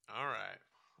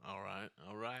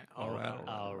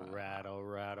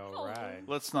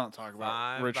Let's not talk about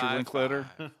 5 Richard by Linklater.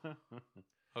 5.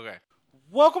 Okay.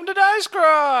 Welcome to Dice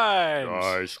Crimes.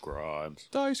 Dice Crimes.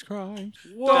 Dice crimes.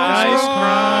 Dice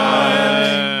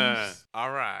Crimes.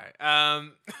 All right.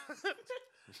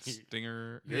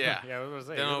 Stinger. Yeah. Yeah, what was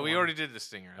that? No, we already did the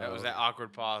stinger. That Oh, was that okay.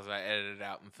 awkward pause that I edited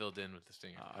out and filled in with the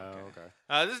stinger. Oh,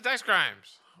 okay. This is Dice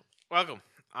Crimes. Welcome.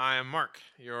 I am Mark,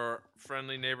 your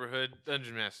friendly neighborhood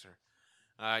dungeon master.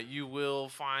 You will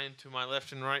find to my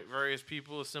left and right various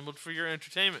people assembled for your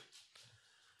entertainment.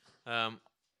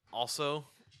 Also,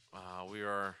 we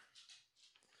are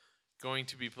going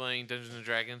to be playing Dungeons &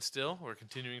 Dragons still. We're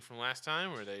continuing from last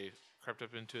time where they crept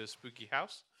up into a spooky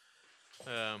house.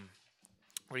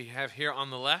 What you have here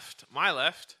on the left, my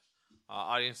left,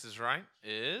 audience's right,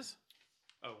 is...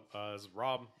 It's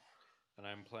Rob, and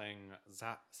I'm playing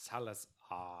Salazar,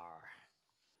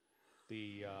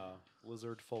 the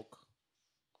lizard folk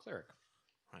cleric.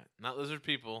 Right, not lizard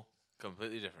people,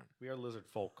 completely different. We are lizard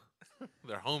folk.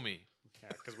 They're homey. Yeah,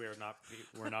 because we're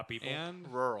not people.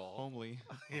 And Rural. homely.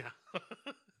 Yeah.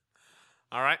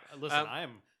 All right. Listen, I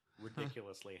am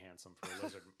ridiculously handsome for a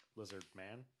lizard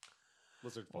man.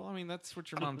 Lizard folk. Well, I mean, that's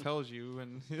what your mom tells you.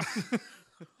 And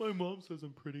My mom says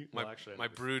I'm pretty. My, Well, actually, my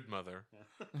brood mother.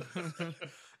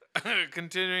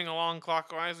 Continuing along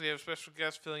clockwise, we have special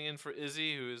guest filling in for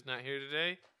Izzy, who is not here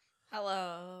today.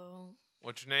 Hello,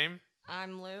 What's your name?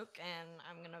 I'm Luke, and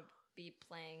I'm gonna be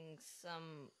playing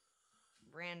some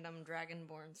random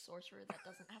dragonborn sorcerer that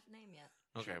doesn't have a name yet.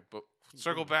 Okay, but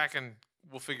circle back and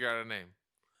we'll figure out a name.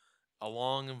 A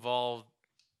long, involved,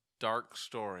 dark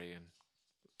story and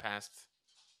past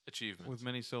achievements. with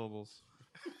many syllables.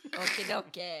 Okie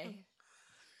dokie.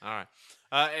 All right.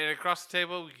 And across the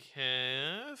table, we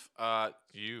have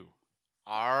you,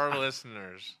 our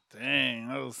listeners. Dang,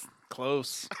 that was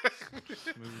close.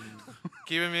 Smooth.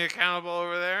 Keeping me accountable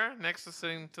over there. Next to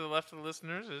sitting to the left of the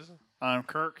listeners is... I'm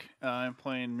Kirk. I'm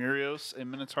playing Mirios, a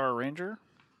Minotaur Ranger.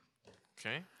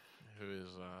 Okay. Who is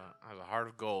has a heart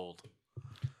of gold.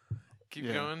 Keep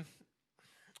Yeah. going.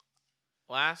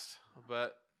 Last,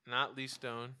 but not least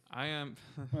stone. I am.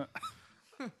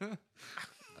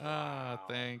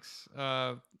 Thanks.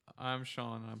 I'm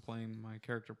Sean, and I'm playing my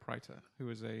character Prita, who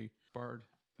is a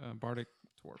bardic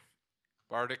dwarf.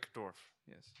 Bardic dwarf.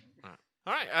 Yes.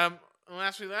 All right.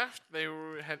 Last we left, they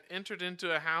had entered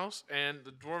into a house, and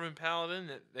the dwarven paladin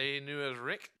that they knew as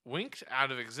Rick winked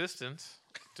out of existence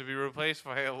to be replaced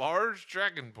by a large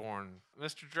dragonborn.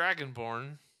 Mr.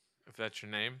 Dragonborn, if that's your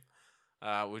name,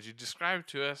 would you describe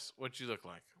to us what you look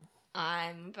like?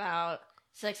 I'm about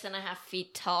 6.5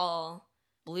 feet tall,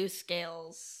 blue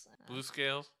scales, Blue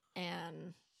scales?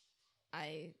 and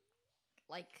I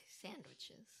like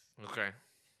sandwiches. Okay.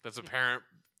 That's apparent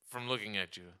from looking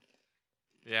at you.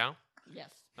 Yeah?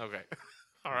 Yes. Okay.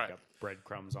 All right. Got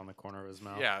breadcrumbs on the corner of his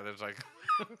mouth. Yeah, there's like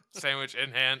sandwich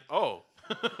in hand. Oh.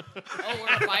 Oh,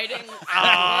 we're fighting. Where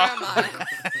am I?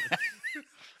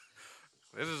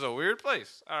 This is a weird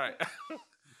place. All right.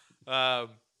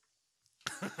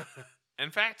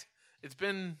 In fact, it's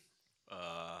been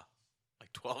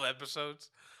like 12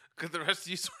 episodes. Could the rest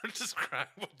of you sort of describe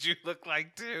what you look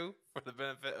like too, for the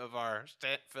benefit of our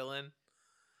fill-in?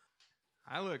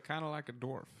 I look kind of like a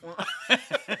dwarf.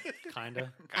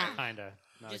 Kinda.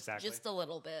 Not exactly. Just a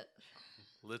little bit.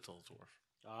 Little dwarf.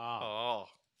 Ah. Oh.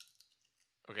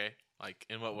 Okay. Like,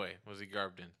 in what way was he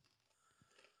garbed in?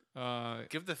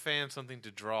 Give the fan something to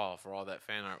draw for all that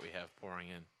fan art we have pouring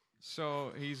in.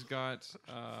 So he's got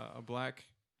a black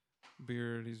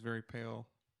beard. He's very pale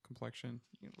complexion.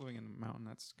 Living in a mountain,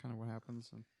 that's kind of what happens.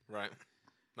 And Right.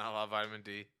 Not a lot of vitamin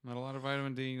D. not a lot of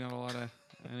vitamin D. Not a lot of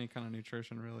any kind of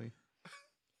nutrition, really.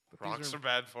 But Rocks are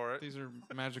bad for it. These are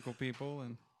magical people,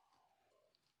 and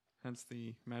hence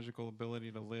the magical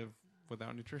ability to live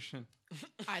without nutrition.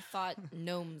 I thought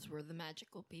gnomes were the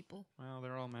magical people. Well,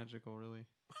 they're all magical, really.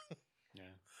 Yeah.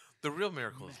 The real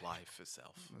miracle is life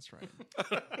itself. That's right.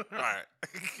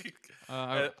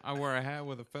 All right. I wear a hat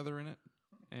with a feather in it,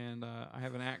 and I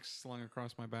have an axe slung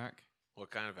across my back. What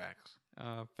kind of axe?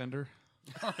 Fender.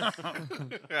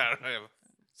 Yeah, I have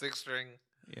 6-string.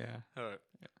 Yeah. All right.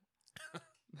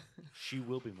 She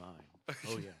will be mine.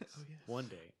 Oh yes. One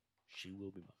day, she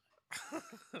will be mine.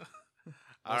 No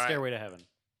All right. stairway to heaven.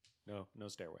 No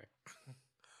stairway.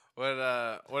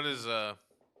 What does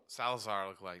Salazar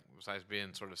look like besides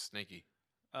being sort of snaky?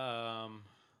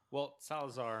 Well,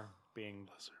 Salazar being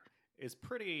is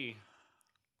pretty.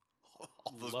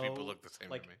 All those low, people look the same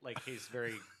like to me. like he's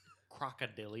very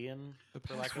crocodilian. The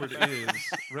for lack of a password better-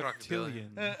 is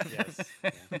reptilian. Yes.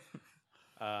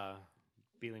 Yeah.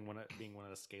 Being one of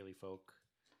the scaly folk,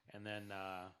 and then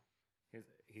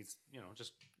He's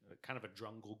just kind of a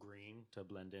jungle green to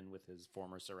blend in with his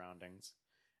former surroundings,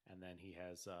 and then he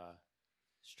has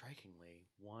strikingly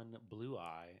one blue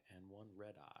eye and one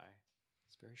red eye.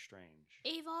 It's very strange.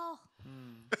 Evil.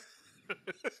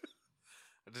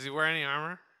 Does he wear any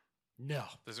armor? No,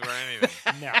 Does he wear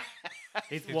anything? no.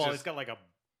 He's just- got like a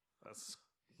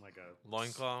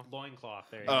Loincloth? Loincloth.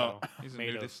 There you Oh. go. He's a Made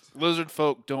of- nudist. Lizard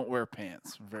folk don't wear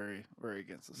pants. Very, very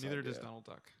against this. Neither does idea. Donald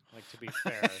Duck. Like, to be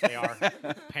fair, they are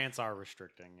pants are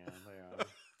restricting. Yeah, they are.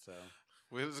 So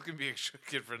Well, this is going to be a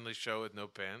kid-friendly show with no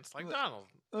pants. Like Donald.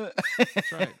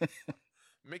 That's right.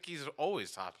 Mickey's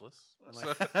always topless.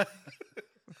 like, So-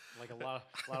 like a lot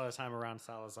of the time around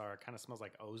Salazar, it kind of smells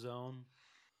like ozone.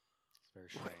 It's very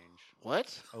strange.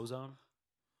 What? Ozone,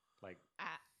 like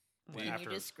Do you- Can you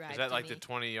describe Is that to like me? the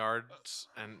 20 yards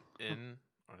and in?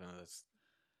 Or no,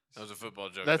 that was a football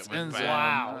joke. That's that went in bad. zone.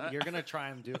 wow, you're gonna try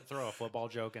and throw a football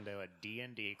joke into a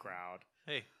D&D crowd.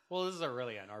 Hey, Well, this is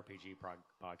really an RPG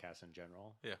podcast in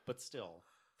general. Yeah. But still,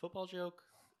 football joke.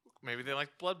 maybe they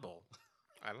like Blood Bowl.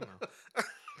 I don't know.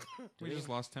 We just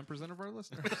lost 10% of our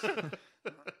listeners.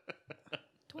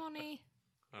 20.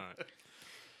 All right.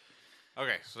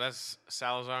 Okay, so that's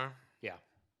Salazar. Yeah.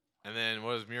 And then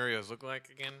what does Murios look like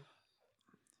again?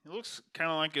 He looks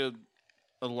kind of like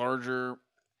a larger,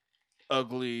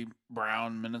 ugly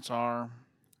brown minotaur.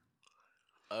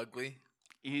 Ugly.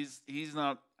 He's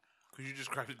not Could you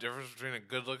describe the difference between a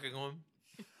good-looking one?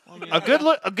 a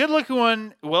good looking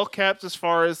one, well kept as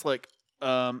far as like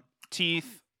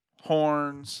teeth,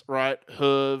 horns, right,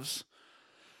 hooves.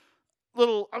 I'm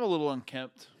a little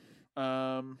unkempt.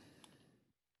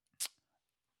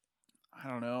 I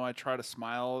don't know. I try to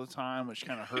smile all the time, which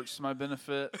kind of hurts my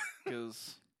benefit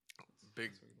because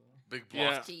Big block.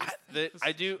 yeah, Teeth.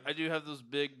 I do have those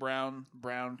big brown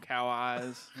cow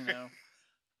eyes. You know.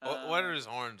 What are his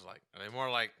horns like? Are they more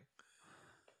like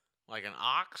an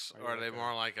ox, or are they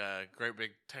more like a great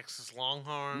big Texas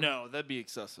Longhorn? No, that'd be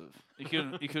excessive. You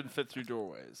couldn't fit through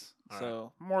doorways. All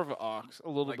So more of an ox, a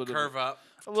little like bit curve up,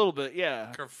 a little bit,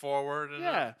 yeah. curve forward. And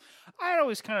Yeah, I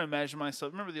always kind of imagine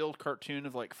myself. Remember the old cartoon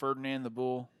of like Ferdinand the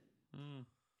Bull?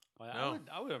 Well, No.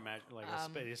 I would imagine like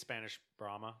a Spanish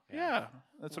Brahma. Yeah,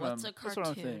 that's what What's I'm. a That's what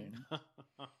I'm cartoon?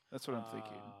 thinking. That's what I'm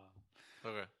thinking.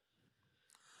 Okay.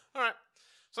 All right.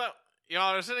 So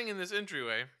y'all are sitting in this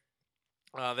entryway.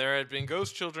 There had been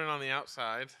ghost children on the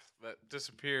outside that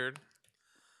disappeared,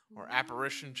 or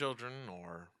apparition children,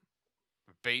 or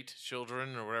bait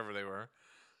children, or whatever they were.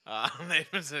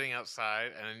 They'd been sitting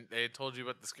outside, and they had told you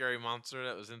about the scary monster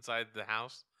that was inside the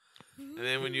house. And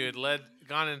then when you had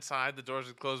gone inside, the doors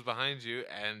had closed behind you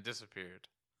and disappeared.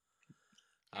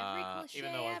 Every cliche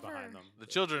even though I was ever. behind them, The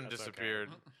children That's okay. disappeared,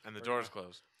 and the doors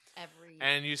closed. Every.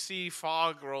 And you see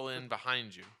fog roll in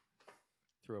behind you.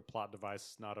 through a plot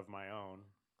device not of my own,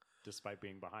 despite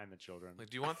being behind the children. Like,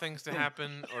 do you want things to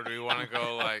happen, or do you want to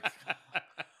go like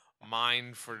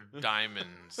mine for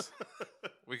diamonds?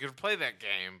 We could play that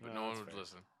game, but no one that's would fair.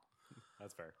 listen.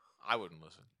 That's fair. I wouldn't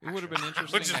listen. It would have been I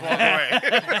interesting would just to walk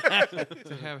have, away.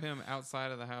 to have him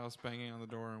outside of the house banging on the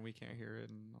door and we can't hear it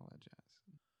and all that jazz.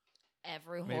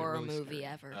 Every Made it horror really movie scary.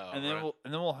 ever. Oh, and then right.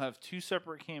 we'll have two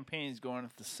separate campaigns going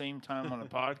at the same time on a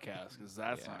podcast because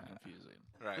that's not Yeah. confusing.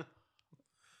 Right.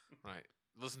 Right.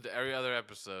 Listen to every other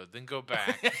episode, then go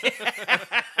back.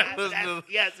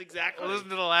 Yes, exactly. Listen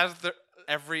to the last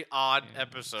every odd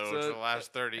episode So, for the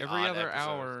last 30 Every odd other episodes.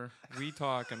 hour, we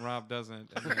talk and Rob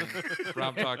doesn't. And then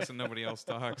Rob talks and nobody else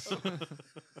talks.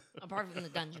 Apart from the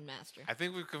Dungeon Master. I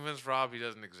think we've convinced Rob he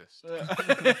doesn't exist.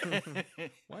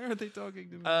 Why aren't they talking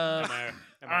to me? Am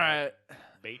all I right.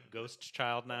 bait ghost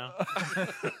child now? All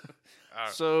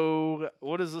right. So,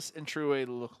 what does this entryway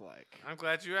look like? I'm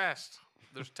glad you asked.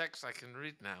 There's text I can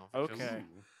read now. because Okay.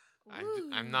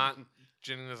 I'm not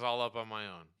ginning this all up on my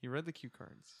own. You read the cue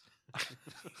cards.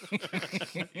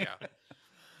 Yeah.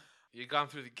 You've gone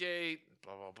through the gate,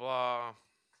 blah, blah, blah.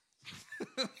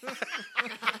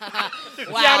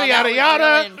 Wow, Yada, yada, that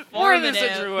yada. was We're in this really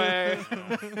entryway.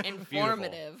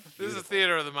 informative. This is a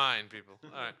theater of the mind, people. All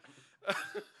right.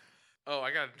 Oh,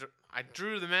 I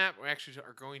drew the map. We actually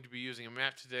are going to be using a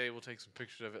map today. We'll take some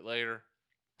pictures of it later.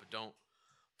 But don't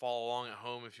follow along at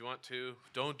home if you want to.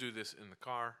 Don't do this in the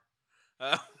car.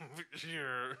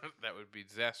 That would be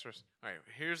disastrous. All right,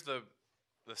 here's the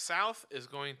south is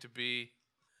going to be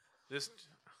this.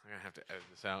 I'm gonna have to edit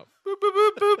this out. Boop, boop,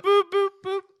 boop, boop, boop, boop,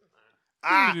 boop.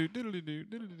 Ah. Diddle-doo,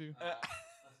 diddle-doo.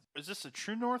 Is this a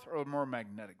true north or a more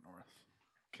magnetic north?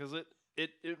 Because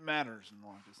it matters in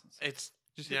long distance. It's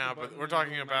Just hit yeah, the but button we're on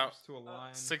talking Google about Maps to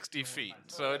align 60 feet,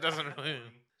 so it doesn't really.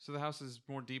 So the house is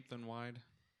more deep than wide.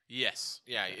 Yes,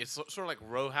 yeah, it's sort of like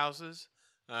row houses,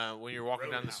 when you're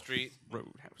walking down the street.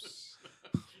 Roadhouse.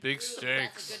 Big That's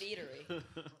steaks. a good eatery.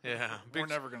 Yeah, We're big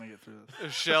never gonna get through this.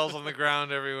 there's shells on the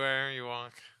ground everywhere you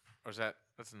walk. Or is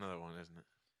that's another one, isn't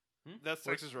it? That's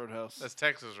Texas Roadhouse. That's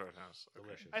Texas Roadhouse. Okay.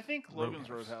 Delicious. I think Logan's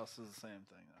Roadhouse. Roadhouse is the same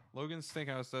thing though. Logan's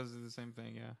Steakhouse does the same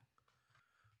thing. Yeah.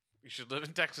 You should live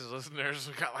in Texas, listeners.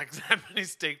 We've got like that many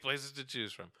steak places to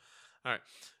choose from. All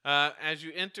right. As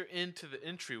you enter into the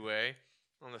entryway,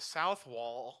 on the south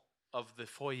wall of the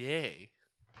foyer,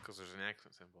 because there's an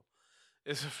accent symbol,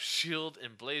 is a shield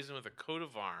emblazoned with a coat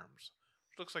of arms.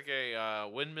 Looks like a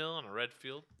windmill on a red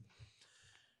field,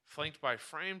 flanked by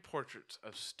framed portraits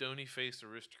of stony-faced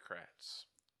aristocrats,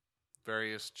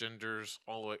 various genders,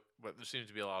 all the way, but there seems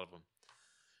to be a lot of them.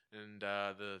 And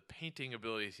the painting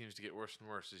ability seems to get worse and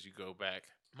worse as you go back.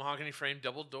 Mahogany framed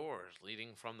double doors leading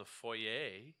from the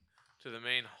foyer to the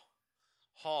main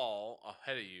hall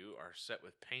ahead of you are set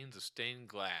with panes of stained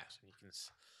glass, and you can.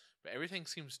 But everything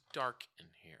seems dark in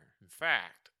here. In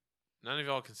fact, none of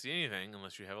y'all can see anything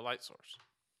unless you have a light source,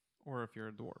 Or if you're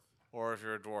a dwarf. or if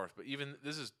you're a dwarf. But even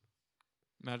this is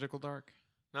Magical dark.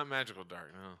 not magical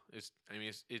dark. No, it's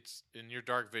in your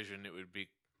dark vision. It would be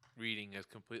reading as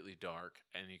completely dark,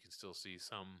 and you can still see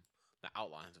the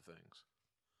outlines of things.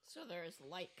 So there is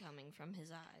light coming from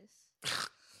his eyes.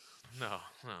 No,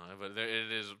 but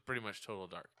it is pretty much total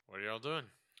dark. What are y'all doing?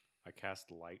 I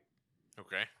cast light.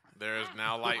 Okay, there is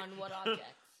now light. On what objects?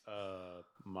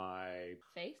 My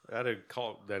Face?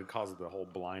 that caused the whole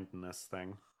blindness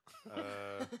thing.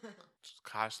 Just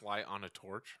cast light on a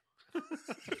torch.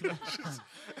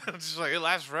 It's just like it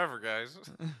lasts forever, guys.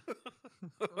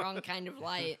 Wrong kind of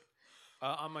light.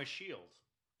 On my shield.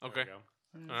 There Okay.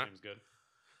 we go. All right. Seems good.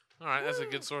 All right, that's a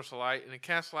good source of light, and it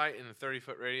casts light in a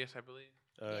 30-foot radius, I believe.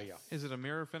 Yeah. Is it a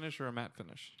mirror finish or a matte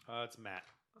finish? It's matte.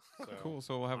 So, Cool.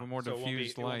 So we'll have a more so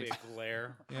diffused it won't light. be a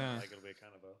glare. Yeah. Like it'll be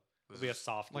kind of it'll be a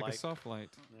soft Like light. a soft light.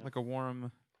 Yeah. Like a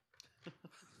warm.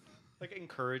 Like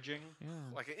encouraging. Yeah.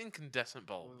 Like an incandescent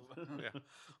bulb. Yeah.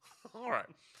 All right.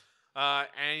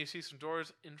 And you see some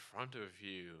doors in front of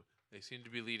you. They seem to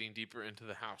be leading deeper into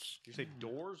the house. Did you say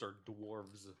doors or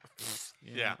dwarves?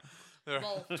 Yeah. They're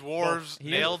Both. dwarves He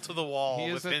is- nailed to the wall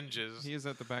he with is at- hinges. He is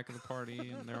at the back of the party,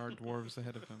 and there are dwarves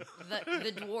ahead of him.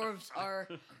 The dwarves are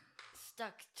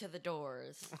stuck to the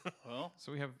doors. Well,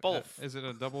 So we have Both. Is it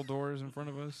a double doors in front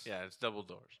of us? Yeah, it's double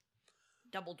doors.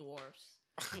 Double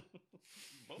dwarves.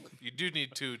 You do need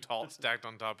two tall stacked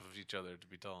on top of each other to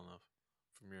be tall enough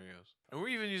for Murios. And we're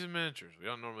even using miniatures. We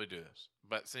don't normally do this.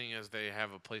 But seeing as they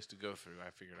have a place to go through, I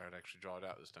figured I'd actually draw it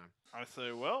out this time. I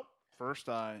say, well, first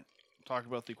I talk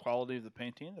about the quality of the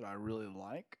painting that I really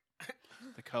like.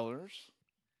 The colors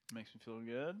makes me feel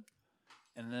good.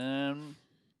 And then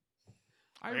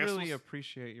I I guess really we'll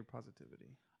appreciate your positivity.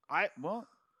 we I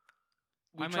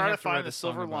might try to have to write find a the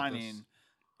song silver about this. lining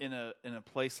in a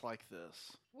place like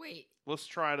this. Wait, Let's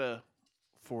try to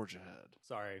forge ahead.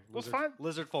 Sorry. Well, it's fine.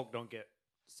 Lizard folk don't get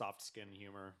soft skin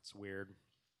humor. It's weird.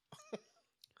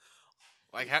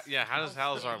 Like, how does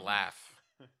Halazar laugh?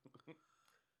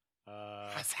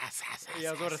 Yeah,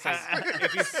 I was going to say,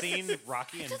 if you've seen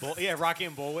Rocky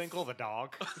and Bullwinkle, the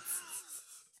dog.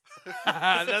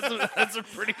 that's a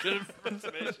pretty good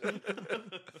approximation.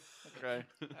 Okay.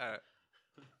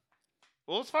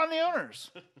 Well, let's find the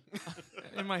owners.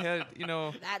 In my head,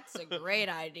 that's a great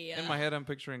idea. in my head, I'm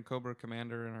picturing Cobra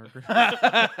Commander in our group.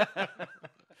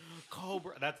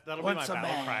 Cobra. That'll Once be a my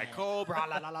battle man. cry. Cobra.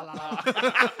 La la la la la.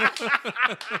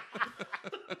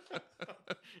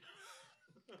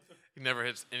 He never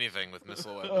hits anything with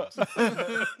missile weapons.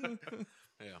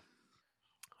 Yeah.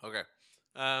 Okay.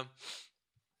 I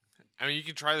mean, you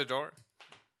can try the door.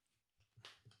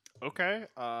 Okay.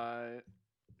 I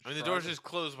mean, the door's just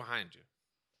closed behind you.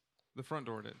 The front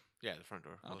door did. Yeah, the front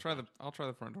door. I'll closed try behind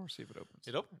the front door. See if it opens.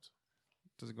 you. It opens.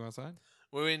 Does it go outside?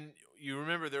 When you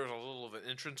remember, there was a little of an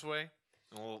entranceway,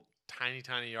 a little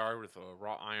tiny yard with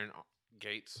wrought iron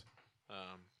gates.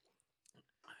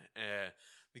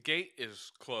 The gate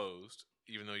is closed,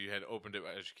 even though you had opened it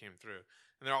as you came through.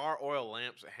 And there are oil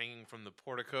lamps hanging from the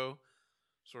portico,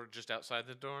 sort of just outside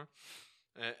the door,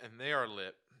 and they are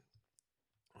lit.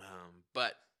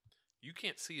 But you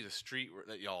can't see the street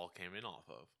that y'all came in off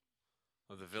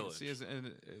of the village. See, is The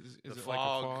it fog, like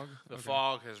a fog? The Okay.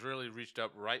 fog has really reached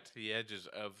up right to the edges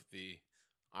of the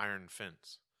iron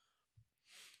fence.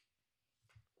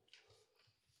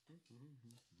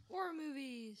 Horror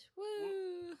movies.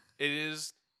 Woo! It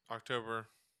is October,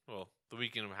 well, the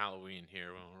weekend of Halloween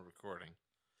here when we're recording.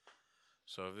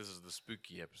 So if this is the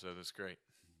spooky episode, that's great.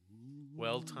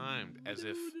 Well timed, as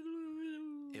if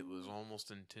it was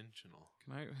almost intentional.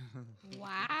 Can I?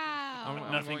 Wow. I'm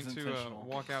going Nothing's to intentional.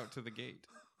 walk out to the gate.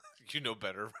 You know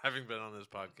better, having been on this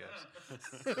podcast.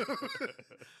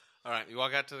 All right, you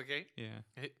walk out to the gate. Yeah.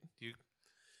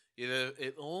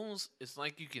 It's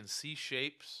like you can see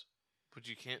shapes, but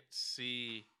you can't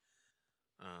see.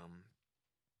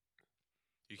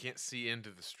 You can't see into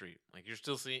the street. Like you're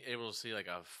still able to see like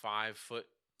a 5-foot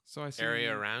So I see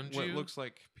area around what you. looks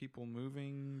like people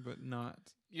moving, but not.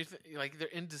 Like they're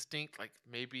indistinct. Like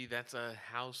maybe that's a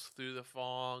house through the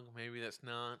fog. Maybe that's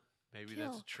not. Maybe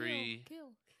that's a tree.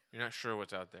 Kill. You're not sure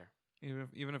what's out there.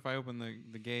 Even if I open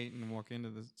the gate and walk into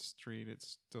the street,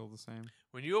 it's still the same.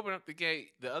 When you open up the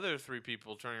gate, the other 3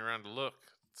 people turning around to look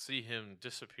see him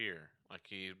disappear, like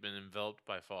he's been enveloped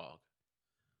by fog.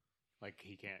 Like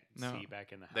he can't No. see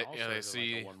back in the They- house. yeah, or they is it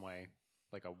see-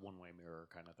 like a one-way mirror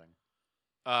kind of thing.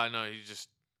 No,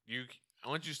 you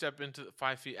once you step into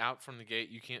 5 feet out from the gate,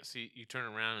 you can't see. You turn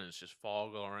around and it's just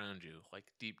fog all around you, like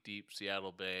deep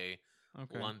Seattle Bay,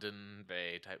 Okay. London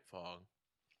Bay type fog.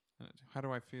 How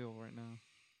do I feel right now?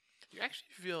 You actually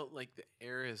feel like the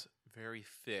air is very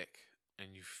thick,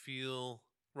 and you feel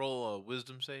roll a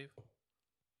wisdom save.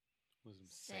 Wisdom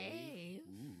Save.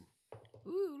 Ooh.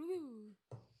 Ooh.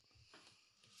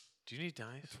 Do you need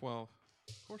dice? 12.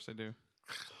 Of course I do.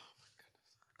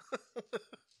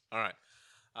 All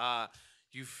right.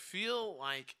 You feel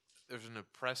like there's an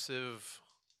oppressive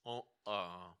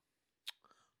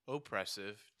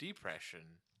depression,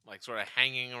 like sort of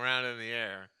hanging around in the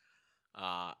air.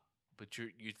 But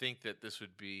you think that this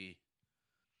would be.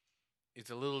 It's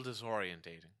a little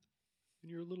disorientating.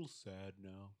 And you're a little sad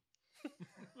now.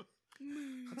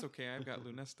 That's okay. I've got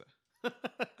Lunesta.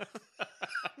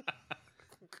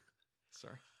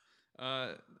 Sorry.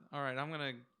 All right. I'm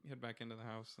gonna head back into the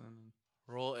house then.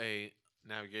 Roll a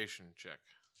navigation check.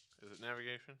 Is it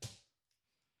navigation?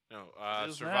 No, It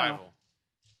is survival.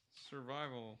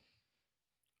 Survival.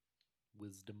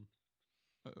 Wisdom.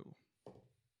 Oh.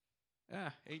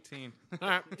 18. All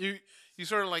right, you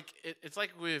sort of like it's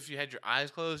like if you had your eyes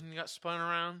closed and you got spun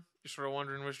around. You're sort of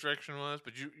wondering which direction it was,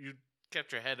 but you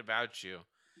kept your head about you,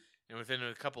 and within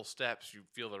a couple steps, you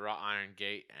feel the wrought iron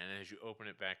gate, and as you open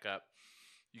it back up,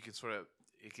 you can sort of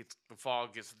the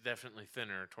fog gets definitely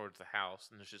thinner towards the house,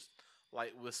 and there's just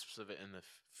light wisps of it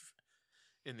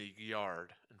in the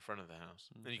yard in front of the house,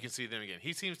 and you can see them again.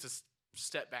 He seems to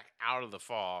step back out of the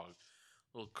fog.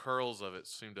 Little curls of it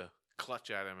seem to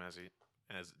clutch at him as it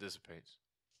dissipates.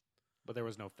 But there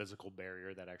was no physical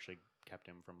barrier that actually kept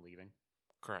him from leaving.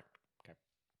 Correct.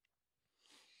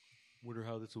 Wonder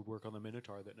how this would work on the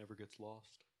Minotaur that never gets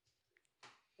lost.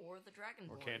 Or the dragon.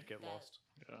 Or can't get lost.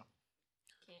 Yeah.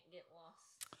 Can't get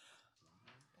lost.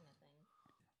 Kind of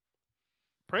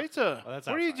thing. Preta, Oh, that's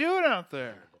what are you outside. doing out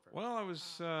there? Well, I was.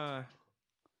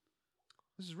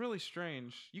 This is really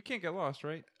strange. You can't get lost,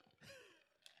 right?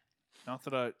 Not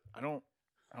that I don't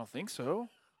think so.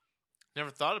 Never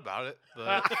thought about it,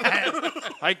 but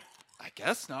I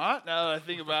guess not. Now that I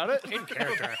think about it. In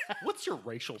character. What's your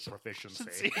racial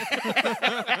proficiency?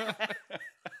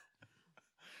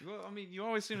 Well, I mean, you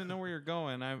always seem to know where you're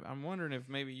going. I'm wondering if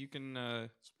maybe you can.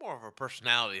 it's more of a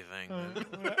personality thing. than-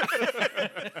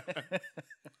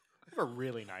 You have a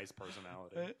really nice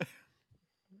personality.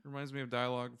 Reminds me of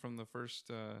dialogue from the first.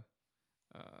 Frick,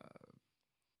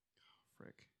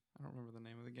 I don't remember the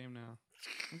name of the game now.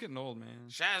 I'm getting old, man.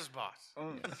 Shazbot.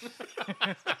 All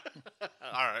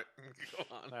right, go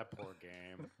on. That poor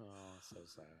game. Oh, so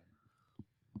sad.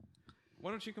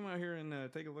 Why don't you come out here and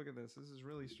take a look at this? This is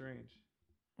really strange.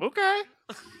 Okay.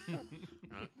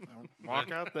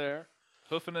 Walk out there,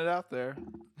 hoofing it out there.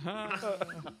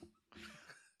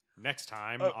 Next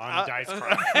time Oh, on Dice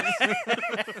Crimes.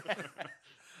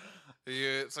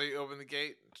 So you open the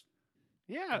gate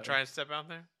Yeah. and try and step out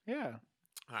there. Yeah.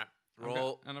 All right,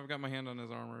 roll. I've got my hand on his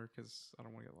armor because I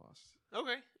don't want to get lost.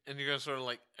 Okay, and you're gonna sort of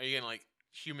like, are you gonna like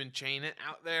human chain it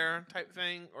out there type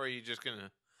thing, or are you just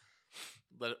gonna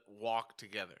let it walk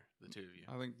together, the two of you?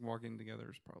 I think walking together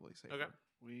is probably safer. Okay.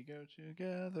 We go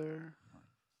together.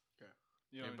 Okay.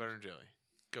 You And know, butter and jelly.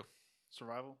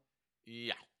 survival.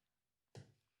 Yeah.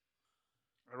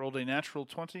 I rolled a natural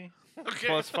 20 Okay.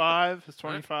 plus 5 is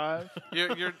 25.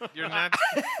 You're not.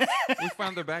 We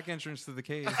found the back entrance to the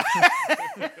cave.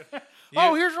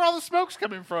 Oh, here's where all the smoke's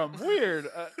coming from. Weird.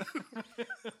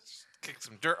 Kick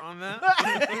some dirt on that.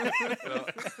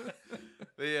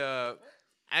 So,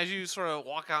 as you sort of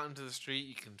walk out into the street,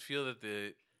 you can feel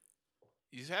that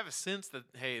you have a sense that,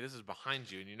 hey, this is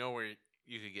behind you, and you know where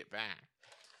you could get back.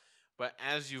 But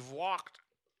as you've walked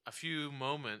a few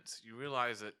moments, you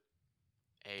realize that,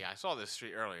 hey, I saw this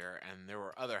street earlier, and there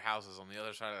were other houses on the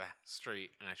other side of the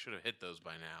street, and I should have hit those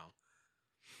by now.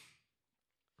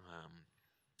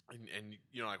 And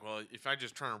you're like, well, if I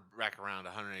just turn back around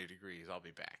 180 degrees, I'll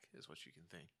be back. Is what you can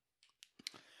think.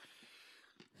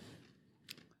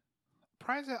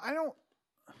 Prize, I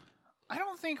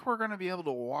don't think we're gonna be able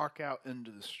to walk out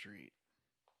into the street.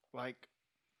 Like,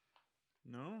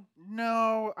 No?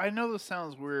 no, I know this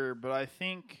sounds weird, but I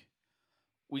think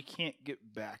we can't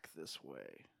get back this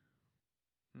way.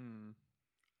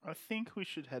 I think we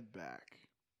should head back.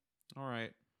 All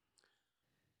right.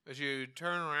 As you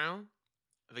turn around,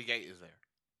 the gate is there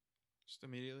Just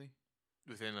immediately,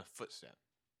 within a footstep.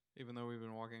 even though we've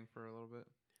been walking for a little bit.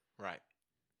 Right.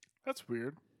 That's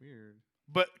weird, Weird.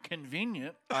 but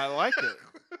convenient. I like it.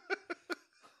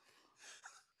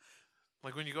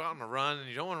 Like when you go out on a run and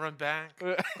you don't want to run back.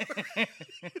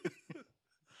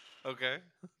 Okay.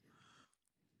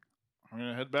 I'm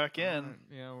gonna head back in. Alright,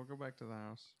 yeah, we'll go back to the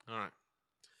house. All right.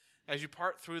 As you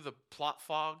part through the plot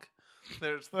fog,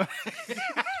 there's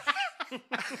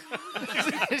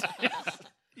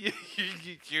you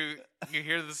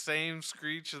hear the same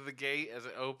screech of the gate as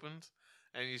it opens,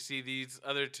 and you see these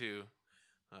other two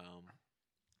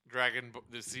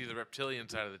you see the reptilian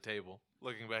side of the table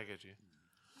looking back at you.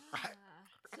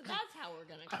 So that's how we're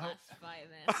gonna classify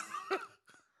them.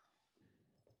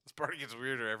 This part gets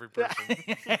weirder every person.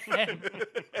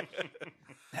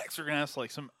 Next, we're gonna have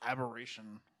like some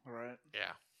aberration, right?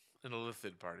 Yeah. An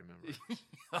illithid party member.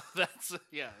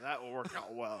 That will work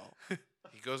out well.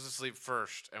 He goes to sleep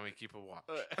first, and we keep a watch.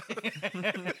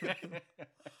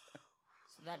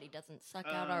 So that he doesn't suck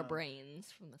out our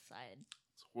brains from the side.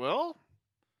 Well,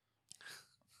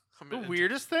 I'm the an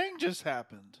weirdest thing just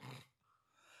happened.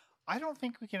 I don't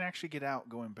think we can actually get out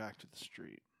going back to the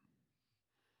street.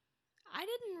 I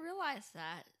didn't realize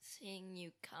that, seeing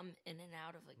you come in and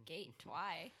out of a gate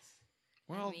twice.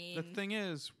 Well, the mean- thing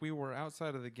is, we were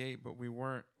outside of the gate, but we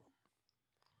weren't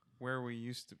where we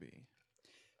used to be.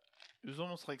 It was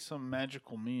almost like some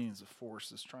magical means of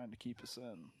force is trying to keep us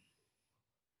in.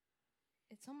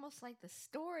 It's almost like the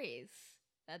stories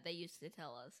that they used to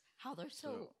tell us. How they're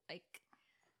so, like,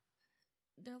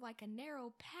 they're like a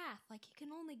narrow path. Like, you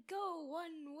can only go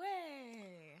one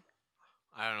way.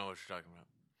 I don't know what you're talking about.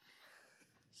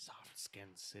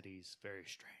 Soft-skinned cities, very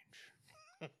strange.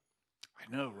 I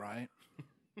know, right?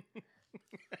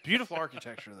 Beautiful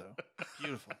architecture, though.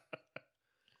 Beautiful.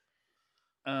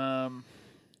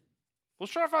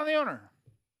 Let's try to find the owner.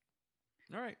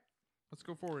 All right, let's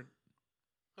go forward.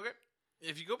 Okay.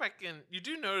 If you go back in, you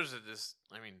do notice that it's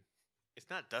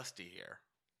not dusty here.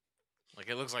 Like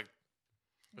it looks like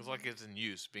it's in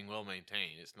use, being well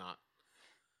maintained. It's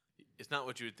not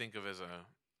what you would think of as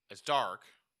it's dark,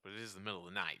 but it is the middle of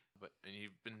the night. And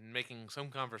you've been making some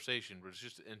conversation, but it's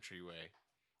just an entryway.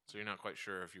 So you're not quite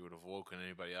sure if you would have woken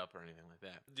anybody up or anything like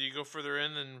that. Do you go further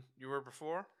in than you were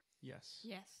before? Yes.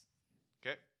 Yes.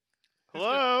 Okay.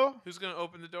 Hello? Who's going to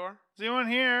open the door? Is anyone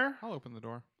here? I'll open the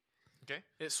door. Okay.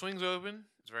 It swings open.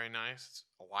 It's very nice. It's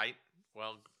a light,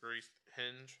 well-greased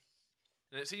hinge.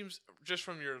 And it seems, just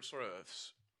from your sort of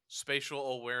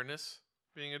spatial awareness,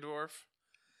 being a dwarf,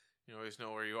 you always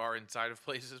know where you are inside of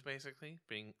places, basically.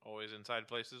 Being always inside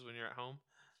places when you're at home.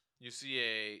 You see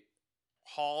a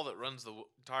hall that runs the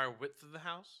entire width of the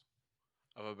house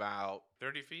of about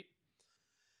 30 feet.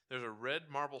 There's a red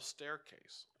marble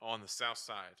staircase on the south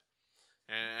side.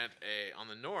 And on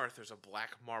the north, there's a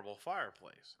black marble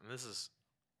fireplace. And this is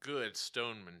good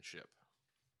stonemanship.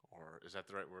 Or is that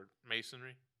the right word?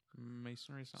 Masonry?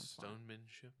 Masonry sounds fine.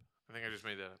 Stonemanship? I think I just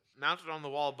made that up. Mounted on the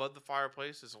wall above the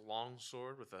fireplace is a long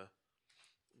sword with a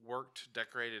worked,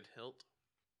 decorated hilt.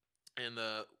 And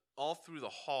all through the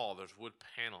hall, there's wood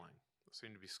paneling that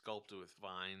seem to be sculpted with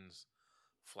vines,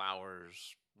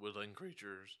 flowers, woodland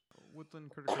creatures.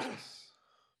 Woodland Critter Christmas.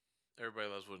 Everybody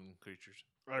loves woodland creatures.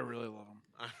 I really love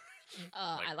them.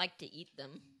 I like to eat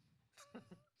them.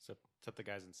 Except the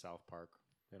guys in South Park.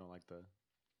 They don't like the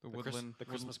Woodland. the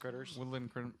Christmas critters. Woodland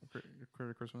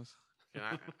Critter Christmas.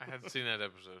 Yeah, I hadn't seen that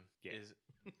episode. Yeah.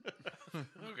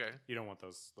 Okay. You don't want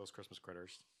those Christmas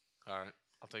critters. All right.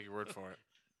 I'll take your word for it.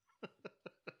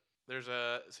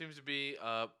 Seems to be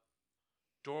a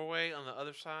doorway on the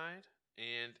other side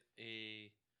and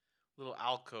a little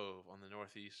alcove on the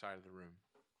northeast side of the room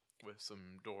with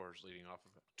some doors leading off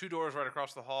of it. 2 doors right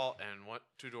across the hall and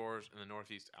 2 doors in the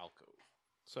northeast alcove.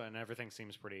 So, and everything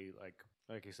seems pretty,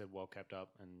 like you said, well kept up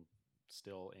and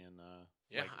still in,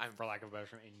 Yeah, for lack of a better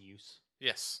term, in use.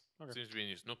 Yes. Okay. Seems to be in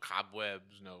use. No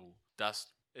cobwebs, no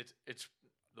dust. It's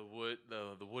the wood.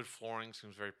 The wood flooring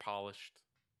seems very polished.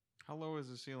 How low is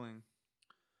the ceiling?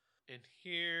 In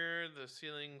here, the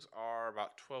ceilings are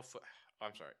about 10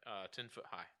 foot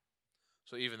high.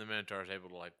 So even the Minotaur is able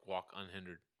to walk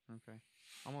unhindered. Okay.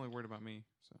 I'm only worried about me.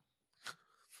 So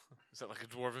Is that like a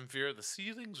dwarven fear? The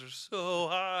ceilings are so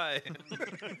high.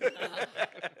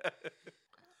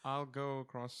 I'll go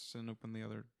across and open the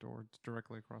other door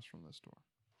directly across from this door.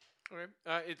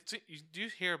 Okay. You do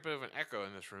hear a bit of an echo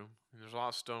in this room. There's a lot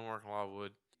of stonework and a lot of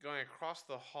wood. Going across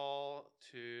the hall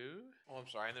to... Oh, I'm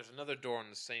sorry. And there's another door on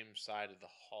the same side of the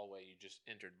hallway you just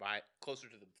entered, by closer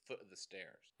to the foot of the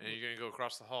stairs. And you're going to go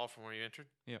across the hall from where you entered?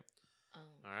 Yep.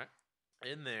 All right.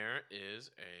 In there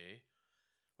is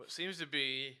what seems to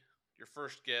be, your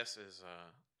first guess is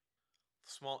a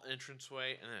small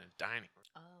entranceway and then a dining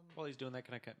room. While he's doing that,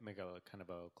 can I make a kind of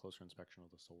a closer inspection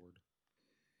of the sword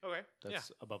Okay.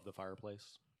 that's above the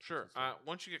fireplace? Sure.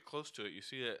 Once you get close to it, you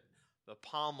see that the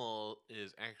pommel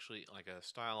is actually like a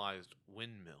stylized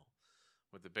windmill,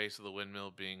 with the base of the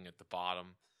windmill being at the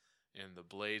bottom and the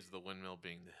blades of the windmill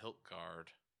being the hilt guard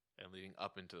and leading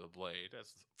up into the blade.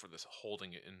 That's for this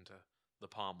holding it into the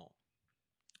pommel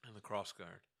and the cross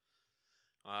guard.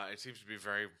 It seems to be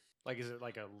very... Like, is it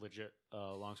like a legit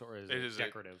longsword, or is It it is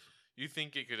decorative? You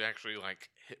think it could actually like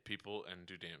hit people and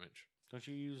do damage. Don't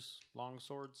you use long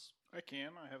swords? I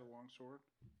can. I have a long sword.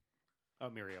 Oh,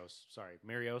 Mirios. Sorry.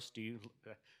 Mirios, do you...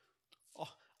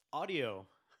 audio.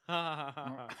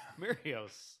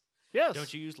 Mirios. Yes.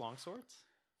 Don't you use long swords?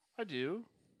 I do.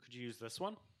 Could you use this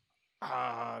one?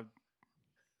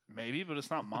 Maybe, but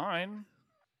it's not mine.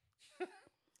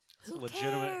 Who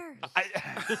legitimate-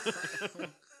 cares?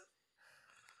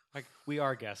 Like, we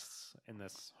are guests in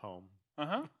this home.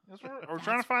 Uh-huh. We're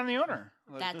trying to find the owner.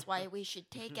 That's why we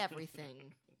should take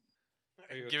everything.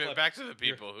 Give it back to the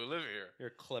people who live here. You're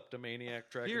a kleptomaniac,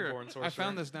 Here, dragonborn sorcerer. I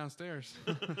found this downstairs.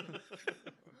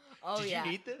 Oh, Did yeah.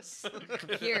 you need this?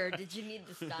 Here, did you need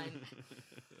this time?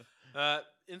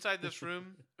 Inside this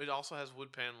room, it also has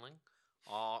wood paneling.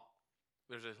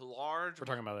 There's a large... We're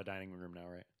talking about the dining room now,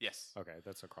 right? Yes. Okay,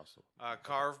 that's across the...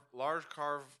 Large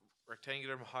carved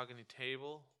rectangular mahogany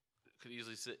table. It could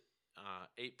easily sit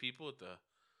 8 people at the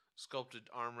sculpted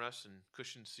armrests and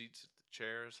cushioned seats at the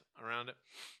chairs around it.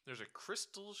 There's a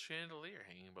crystal chandelier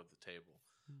hanging above the table,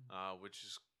 which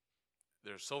is...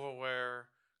 There's silverware,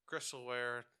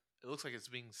 crystalware. It looks like it's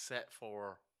being set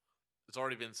for... It's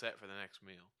already been set for the next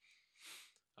meal.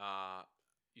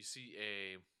 You see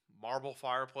a marble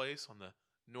fireplace on the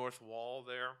north wall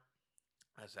there.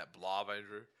 That's that blob I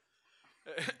drew.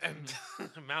 And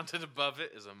mounted above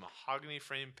it is a mahogany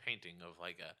frame painting of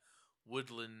like a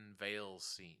woodland vale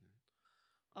scene.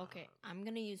 Okay, I'm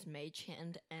gonna use Mage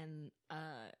Hand and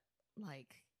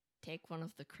like take one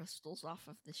of the crystals off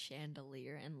of the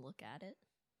chandelier and look at it.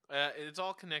 It's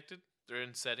all connected. They're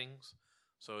in settings,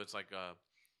 so it's like a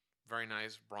very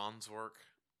nice bronze work,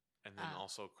 and then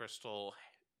also crystal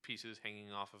pieces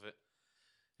hanging off of it.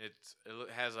 It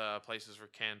has places for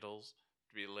candles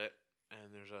to be lit,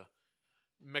 and there's a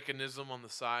mechanism on the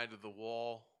side of the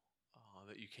wall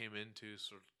that you came into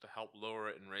sort of to help lower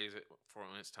it and raise it for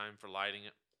when it's time for lighting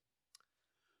it.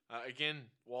 Again,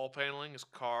 wall paneling is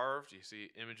carved. You see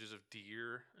images of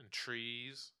deer and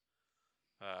trees.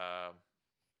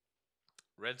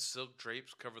 Red silk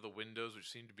drapes cover the windows,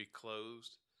 which seem to be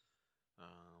closed.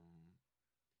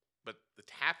 But the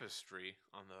tapestry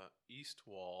on the east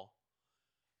wall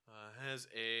has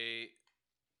a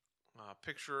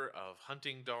picture of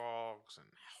hunting dogs and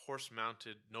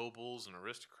horse-mounted nobles and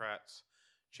aristocrats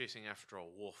chasing after a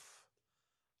wolf.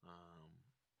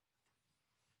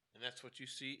 And that's what you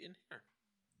see in here.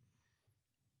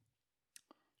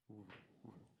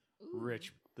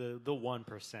 Rich, the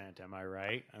 1%, am I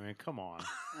right? I mean, come on.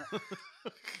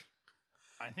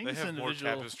 I think They this have more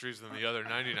individual. tapestries than the other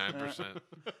 99%.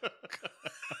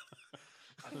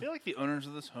 I feel like the owners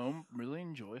of this home really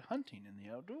enjoy hunting in the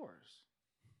outdoors.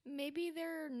 Maybe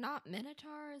they're not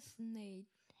minotaurs and they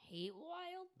hate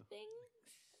wild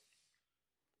things.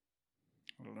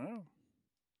 I don't know.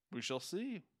 We shall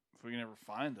see if we can ever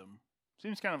find them.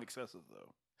 Seems kind of excessive,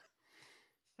 though.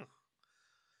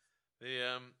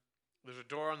 There's a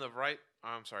door on the right.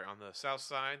 I'm sorry, on the south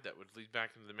side that would lead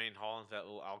back into the main hall into that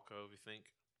little alcove. You think?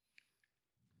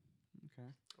 Okay.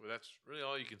 But that's really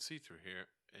all you can see through here.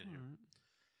 In here. Alright.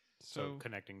 So, So,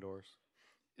 connecting doors.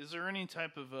 Is there any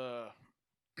type of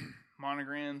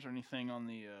monograms or anything on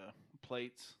the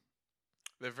plates?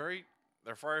 They're very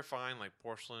fine, like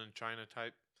porcelain and china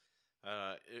type.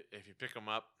 If you pick them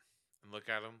up and look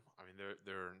at them, I mean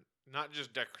they're not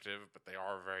just decorative, but they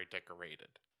are very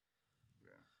decorated.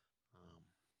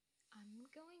 I'm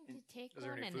going to take Is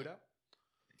there one any and food out?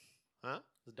 Huh?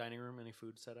 The dining room, any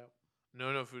food set out?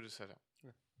 No food is set up.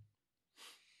 Okay.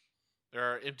 There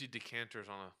are empty decanters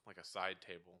on a side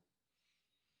table.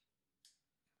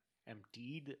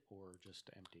 Emptied or just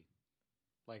empty?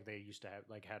 Like they used to have,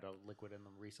 like had a liquid in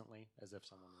them recently, as if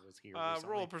someone was here recently.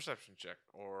 Roll a perception check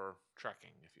or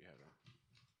tracking if you have it.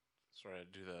 Sort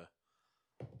of do the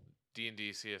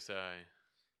D&D CSI.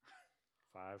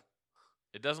 5.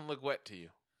 It doesn't look wet to you.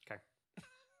 Okay.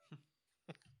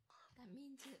 That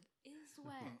means it is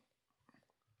wet.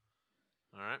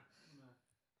 All right.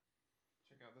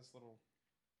 Check out this little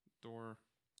door.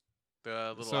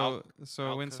 The little So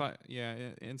alcove?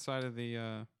 inside of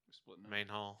the main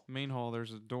hall. main hall,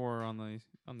 there's a door on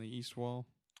the east wall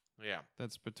Yeah.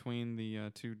 that's between the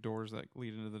 2 doors that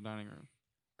lead into the dining room.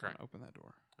 Correct. Open that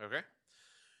door. Okay.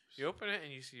 You open it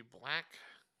and you see black,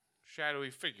 shadowy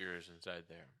figures inside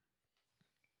there.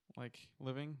 Like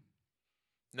living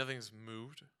Nothing's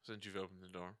moved since you've opened the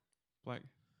door. black.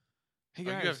 Hey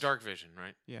Oh, guys, you have dark vision,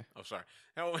 right? Yeah. Oh, sorry.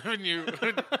 Now, when you,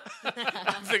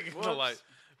 I'm thinking the light.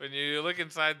 When you look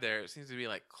inside there, it seems to be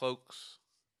like cloaks,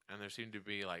 and there seem to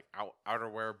be like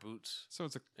outerwear boots. So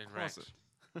it's a in closet.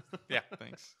 Yeah.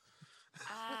 Thanks.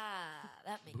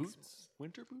 That makes Boots? sense.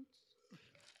 Winter boots?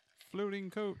 Floating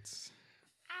coats.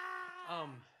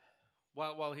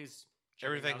 While he's checking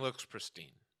Everything out, looks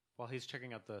pristine. while he's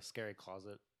checking out the scary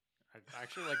closet, I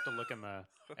actually like to look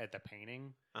at the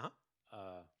painting. Uh-huh.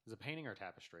 Is it painting or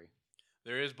tapestry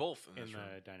There is both in in this the room.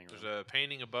 dining room? There's a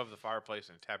painting above the fireplace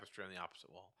and a tapestry on the opposite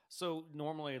wall. So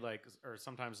normally, or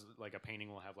sometimes, like a painting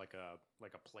will have like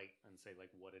a plate and say like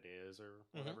what it is or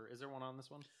whatever. Is there one on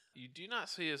this one? You do not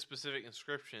see a specific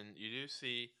inscription. You do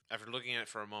see, after looking at it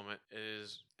for a moment, it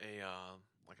is a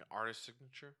like an artist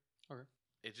signature. Okay.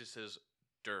 It just says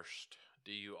Durst,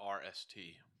 Durst.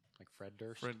 Like Fred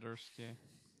Durst. Fred Durst. Yeah.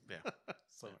 Yeah.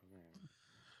 So,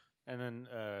 and then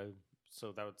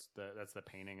so that's the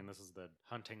painting, and this is the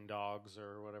hunting dogs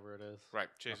or whatever it is. Right,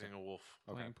 chasing a wolf.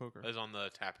 Okay. Playing poker. Is on the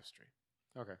tapestry.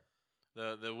 Okay.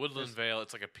 The woodland vale.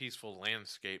 It's like a peaceful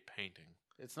landscape painting.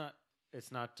 It's not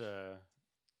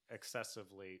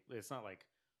excessively. It's not like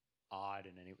odd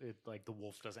in any. Like the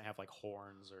wolf doesn't have like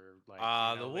horns or like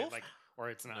The wolf? like, or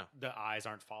it's not. No. The eyes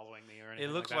aren't following me or anything.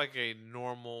 It looks like, like a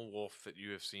normal wolf that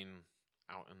you have seen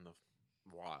out in the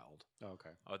wild. that. Oh, okay.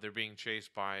 They're being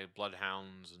chased by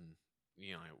bloodhounds and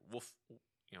wolf.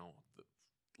 The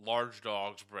large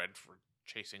dogs bred for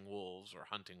chasing wolves or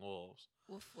hunting wolves.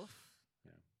 Woof woof.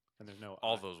 And there's no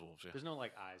All those wolves. Yeah. There's no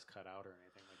like eyes cut out or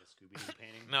anything like a Scooby Doo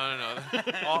painting.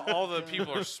 No. all the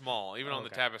people are small. Even on the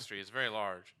Okay. tapestry, it's very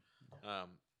large.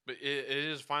 But it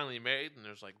is finally made, and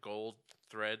there's like gold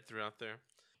thread throughout there.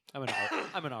 I'm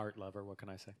an art lover. What can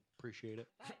I say? Appreciate it.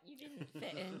 But you didn't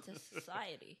fit into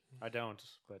society. I don't,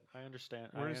 but I understand.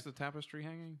 Where's the tapestry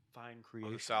hanging? fine creation?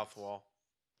 On the south wall,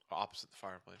 opposite the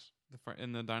fireplace.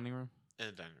 In the dining room. In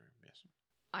the dining room, yes.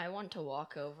 I want to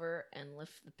walk over and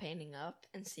lift the painting up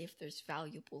and see if there's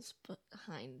valuables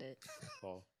behind it.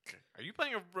 Well, Okay. Are you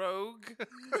playing a rogue?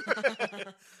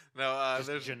 No, just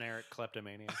there's generic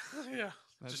kleptomania. yeah.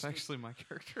 That's Just- actually my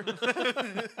character.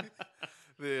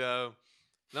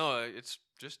 It's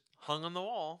just hung on the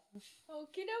wall.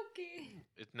 Okie dokie.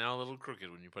 It's now a little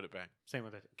crooked when you put it back. Same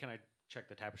with it. Can I check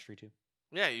the tapestry too?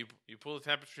 Yeah, you pull the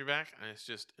tapestry back, and it's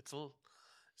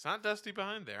not dusty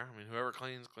behind there. I mean, whoever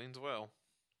cleans well.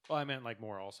 Well, I meant like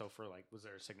more also for like, was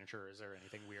there a signature? Is there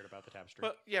anything weird about the tapestry?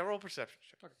 But yeah, roll perception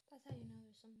check. That's how you know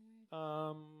there's something weird.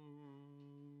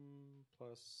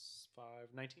 Plus 5,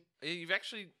 19. You've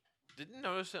actually didn't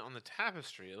notice it on the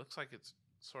tapestry. It looks like it's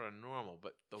sort of normal,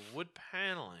 but the wood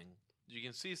paneling, you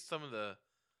can see some of the.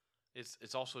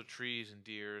 It's also trees and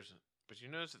deers, but you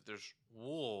notice that there's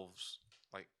wolves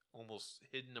like almost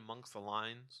hidden amongst the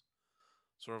lines,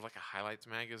 sort of like a highlights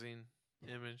magazine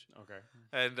image, Okay.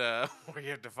 and where you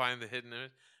have to find the hidden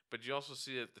image. But you also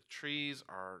see that the trees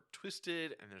are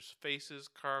twisted and there's faces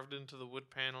carved into the wood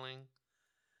paneling.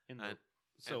 In the, And-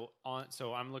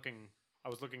 so I'm looking. I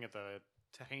was looking at the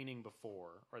painting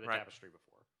before or the Right. tapestry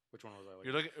before. Which one was I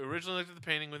You looking? originally looked at the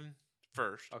painting with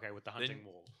first. Okay, with the Then-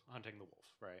 hunting the wolf.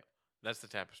 Right. That's the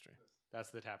tapestry. That's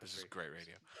the This tapestry. is great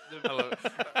radio. Hello.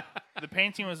 The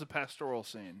painting was a pastoral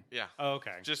scene. Yeah, Oh,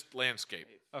 okay. just landscape.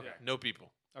 Okay. No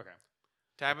people. Okay.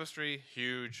 Tapestry,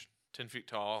 huge, 10 feet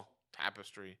tall.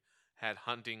 Tapestry had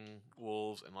hunting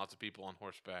wolves and lots of people on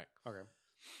horseback. Okay.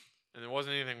 And there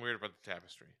wasn't anything weird about the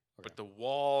tapestry. Okay. But the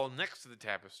wall next to the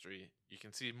tapestry, you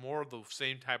can see more of the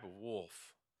same type of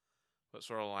wolf, but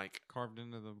sort of like Carved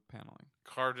into the paneling.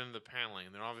 carved into the paneling.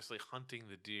 And they're obviously hunting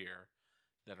the deer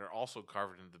that are also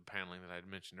carved into the paneling that I had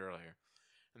mentioned earlier.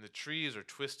 And the trees are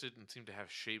twisted and seem to have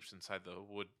shapes inside the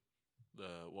wood,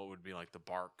 what would be like the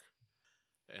bark.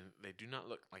 And they do not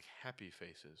look like happy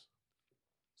faces.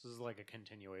 This is like a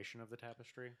continuation of the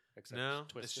tapestry, except No,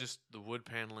 twisted. it's just the wood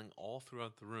paneling all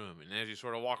throughout the room. And as you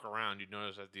sort of walk around, you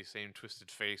notice that these same twisted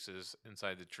faces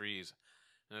inside the trees,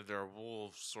 and that there are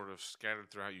wolves sort of scattered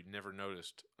throughout you'd never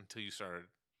noticed until you started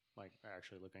like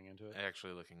actually looking into it.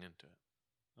 actually looking into it.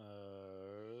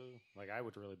 Like I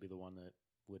would really be the one that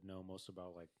would know most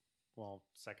about like, well,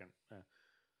 second,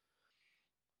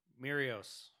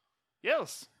 Mirios.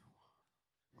 Yes.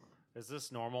 Is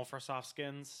this normal for soft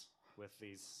skins with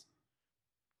these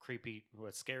creepy,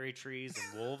 scary trees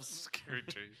and wolves? Scary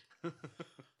trees.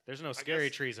 There's no scary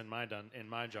guess- trees in my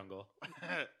jungle.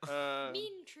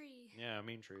 Mean tree. Yeah,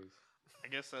 mean trees. I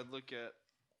guess I'd look at.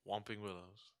 Whomping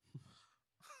willows.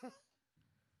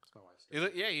 That's my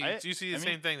wife's. You see the I same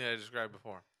mean- thing that I described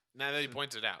before. Now that he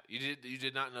points it out, you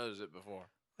did not notice it before.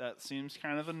 That seems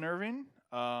kind of unnerving.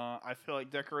 I feel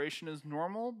like decoration is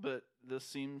normal, but this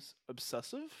seems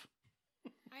obsessive.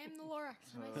 I am the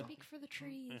Lorax, and I speak for the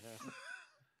trees.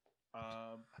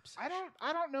 I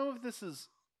don't know if this is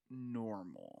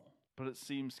normal, but it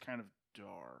seems kind of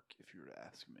dark. If you were to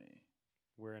ask me,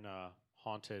 We're in a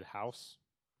haunted house.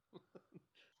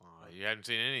 You hadn't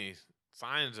seen any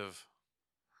signs of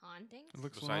Haunting? It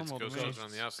looks besides normal ghost to me. children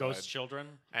on the outside Ghost children.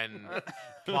 and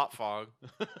plot fog.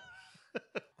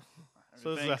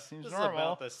 So Everything seems this normal. is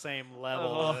about the same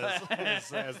level Oh.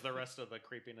 as the rest of the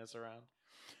creepiness around.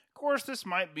 Of course, this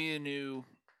might be an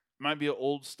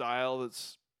old style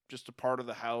that's just a part of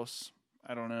the house.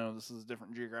 I don't know. This is a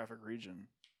different geographic region.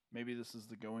 Maybe this is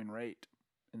the going rate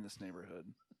in this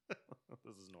neighborhood,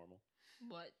 This is normal.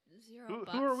 What? $0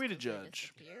 Who are we to till they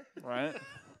judge? disappear? right?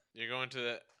 You're going to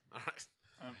the. All right.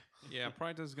 Yeah,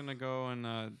 Prita's gonna go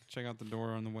and check out the door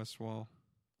on the west wall,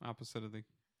 opposite of the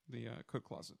cook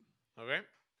closet. Okay.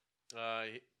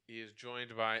 He is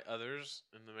joined by others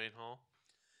in the main hall.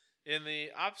 In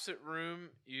the opposite room,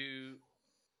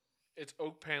 it's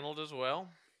oak paneled as well.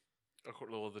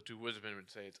 Well, the two woodsmen would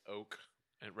say it's oak,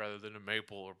 and rather than a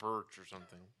maple or birch or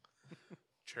something.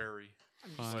 Cherry.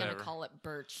 I'm just Whatever. gonna call it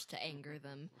birch to anger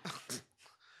them.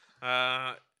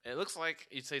 It looks like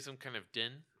you'd say some kind of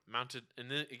den mounted, and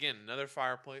then again another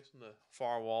fireplace on the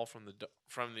far wall from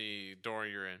the door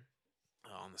you're in,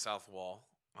 on the south wall.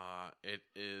 It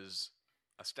is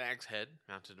a stag's head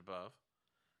mounted above,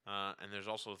 and there's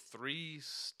also 3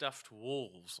 stuffed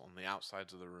wolves on the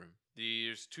outsides of the room.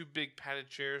 There's 2 big padded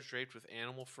chairs draped with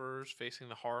animal furs facing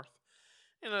the hearth,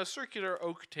 and a circular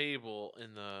oak table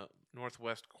in the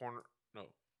northwest corner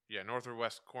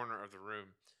of the room,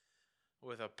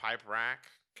 with a pipe rack,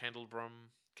 candelabra,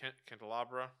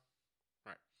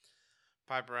 right?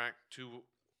 Pipe rack, 2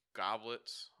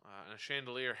 goblets, and a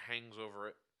chandelier hangs over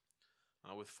it,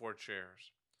 with 4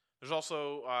 chairs. There's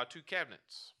also 2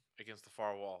 cabinets against the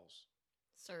far walls.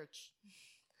 Search.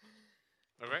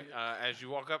 Okay. As you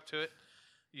walk up to it,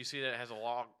 you see that it has a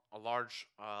large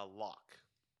lock,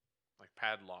 like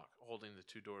padlock, holding the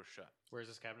 2 doors shut. Where's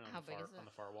this cabinet How big is it? on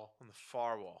the far wall? On the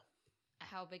far wall.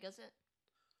 How big is it?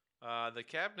 The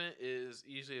cabinet is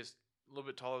easily a little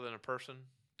bit taller than a person,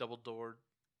 double doored.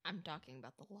 I'm talking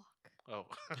about the lock. Oh,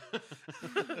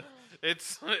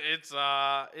 it's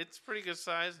pretty good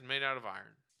size and made out of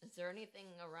iron. Is there anything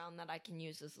around that I can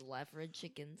use as leverage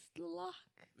against the lock?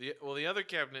 The other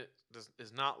cabinet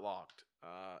is not locked.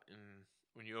 And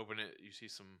when you open it, you see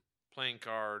some playing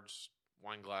cards,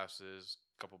 wine glasses,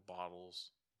 a couple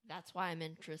bottles. That's why I'm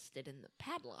interested in the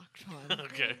padlocked one.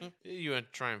 Okay, you want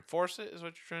to try and force it? Is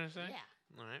what you're trying to say?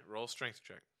 Yeah. All right, roll strength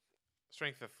check.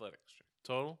 Strength athletics check.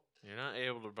 Total. You're not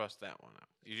able to bust that one out.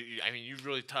 You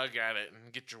really tug at it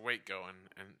and get your weight going,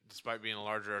 and despite being a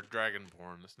larger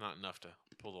dragonborn, it's not enough to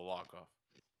pull the lock off.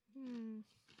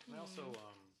 I also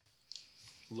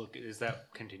look. Is that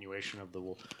continuation of the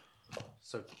wool?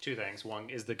 So 2 things.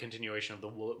 One is the continuation of the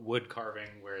wood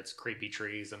carving, where it's creepy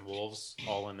trees and wolves,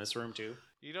 all in this room too.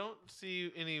 You don't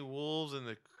see any wolves in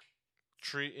the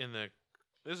tree.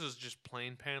 This is just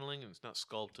plain paneling, and it's not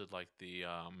sculpted like the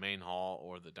main hall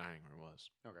or the dining room was.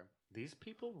 Okay. These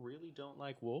people really don't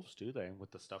like wolves, do they?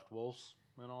 With the stuffed wolves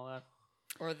and all that.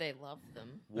 Or they love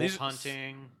them. Wolf These-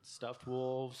 hunting, stuffed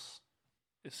wolves,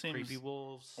 It seems creepy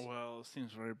wolves. well. It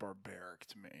seems very barbaric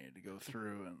to me to go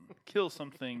through and kill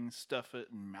something, stuff it,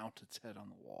 and mount its head on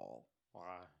the wall.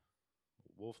 Wow.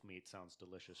 Wolf meat sounds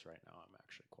delicious right now. I'm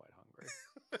actually quite hungry.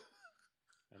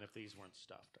 And if these weren't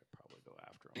stuffed, I'd probably go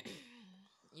after them.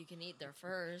 You can eat their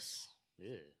furs.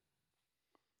 Ew.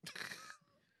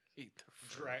 Eat the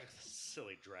fur.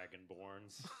 Silly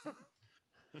dragonborns.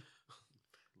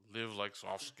 Live like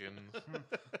soft skin.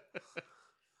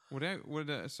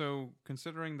 So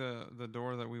considering the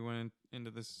door that we went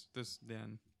into this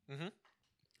den, Mhm.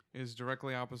 is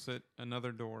directly opposite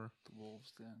another door The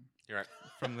wolves den. You're right.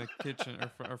 from the kitchen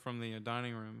or from the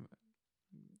dining room.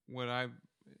 Would I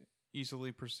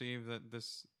easily perceive that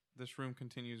this room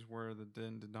continues where the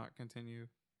den did not continue?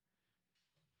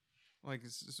 Like,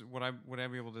 would I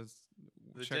be able to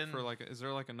The check den- for like, is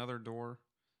there like another door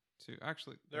to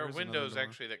actually? There are is another windows door,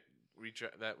 actually that reach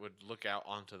that would look out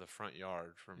onto the front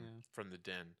yard from Yeah. the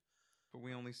den. but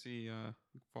we only see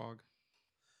fog.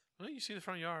 Well, you see the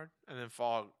front yard, and then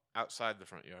fog outside the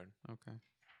front yard. Okay.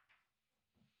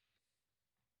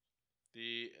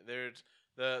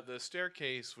 The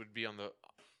staircase would be on the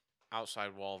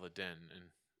outside wall of the den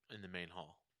in the main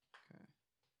hall. Okay.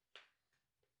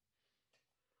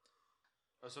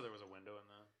 Oh, so there was a window in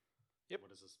the. Yep.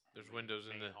 What is this? There's main- windows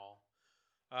in main the- hall.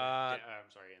 I'm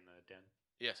sorry, in the den.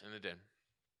 Yes, in the den.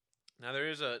 Now there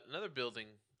is another building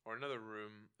or another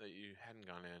room that you hadn't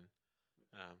gone in.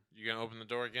 You gonna open the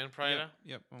door again, Prida?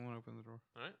 Yep. I want to open the door.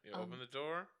 All right, you open the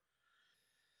door,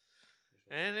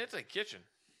 and it's a kitchen.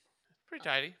 It's pretty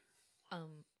tidy.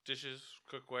 Dishes,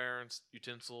 cookware, and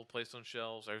utensil placed on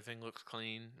shelves. Everything looks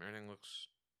clean. Everything looks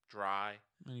dry.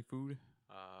 Any food?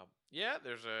 Yeah,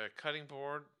 there's a cutting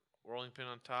board, rolling pin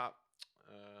on top.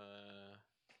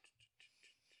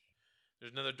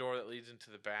 There's another door that leads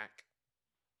into the back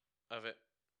of it,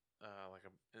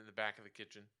 in the back of the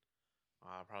kitchen,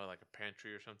 probably like a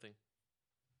pantry or something.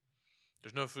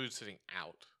 There's no food sitting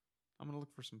out. I'm gonna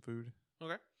look for some food.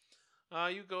 Okay.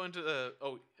 You go into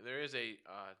there is a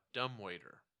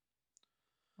dumbwaiter.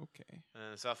 Okay.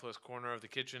 In the southwest corner of the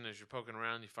kitchen, as you're poking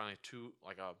around, you find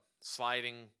a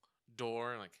sliding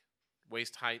door, like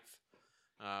waist height,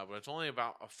 but it's only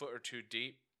about a foot or two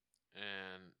deep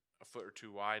and a foot or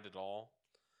two wide at all.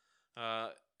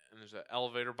 And there's an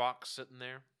elevator box sitting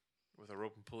there with a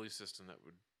rope and pulley system that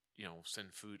would,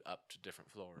 send food up to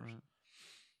different floors. Right.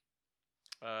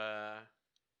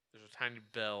 There's a tiny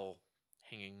bell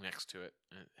hanging next to it,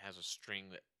 and it has a string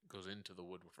that goes into the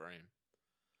wood frame.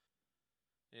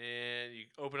 And you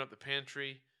open up the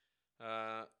pantry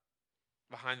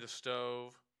behind the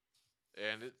stove,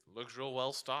 and it looks real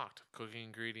well stocked. Cooking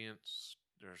ingredients.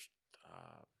 There's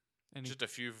Any just a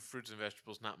few fruits and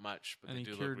vegetables, not much, but any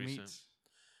they do cured look recent. meats?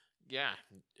 Yeah,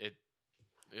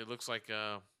 it looks like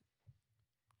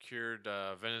cured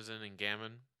venison and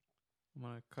gammon. I'm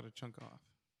gonna cut a chunk off.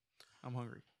 I'm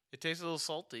hungry. It tastes a little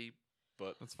salty,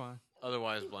 but That's fine.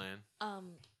 otherwise bland.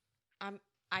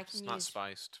 I It's can not use.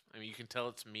 spiced. I mean, you can tell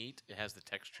it's meat. It has the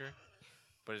texture,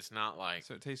 but it's not like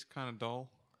So it tastes kind of dull.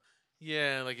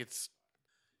 like it's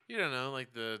you don't know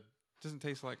like the Doesn't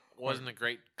taste like wasn't a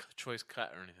great choice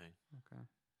cut or anything. Okay.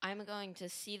 I'm going to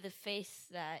see the face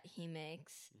that he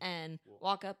makes and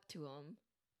walk up to him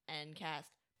and cast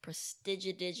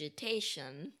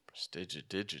Prestidigitation.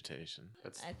 Prestidigitation.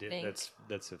 I think-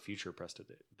 That's a future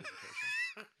prestidigitation.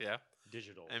 Yeah,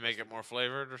 Digital. and make it more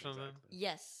flavored or something. Exactly.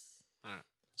 Yes,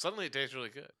 Suddenly, it tastes really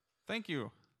good. Thank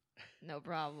you. no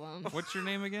problem. What's your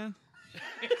name again?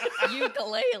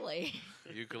 Ukulele.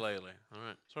 Ukulele. All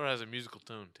right. Sort of has a musical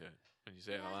tone to it when you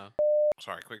say it out loud.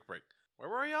 Sorry, quick break. Where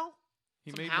were y'all?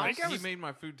 He Some made house? my, he made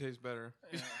my food taste better.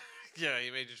 Yeah,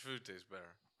 you made your food taste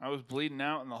better. I was bleeding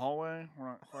out in the hallway. We're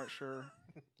not quite sure.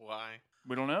 Why?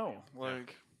 We don't know. Yeah. Like,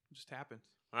 It just happened.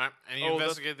 All right, and you Oh, that's-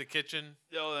 investigate the kitchen.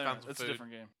 oh, yeah, Found some it's a food.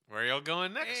 different game. Where are y'all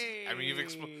going next? I mean,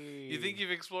 you think you've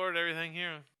explored everything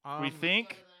here? We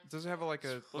think. Does it have like a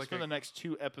Let's like spend a the next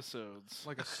 2 episodes.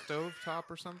 like a stove top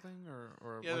or something,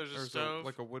 or Yeah, like, there's a or is stove.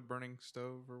 like a wood burning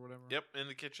stove or whatever. Yep, in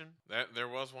the kitchen. There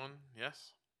was one.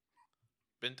 Yes.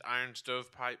 Bent iron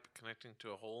stovepipe connecting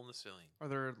to a hole in the ceiling. Are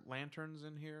there lanterns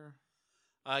in here?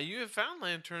 You have found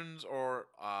lanterns or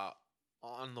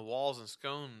on the walls and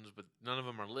scones, but none of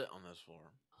them are lit on this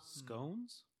floor.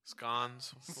 Scones?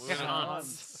 Scones.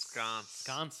 Scones. Scones.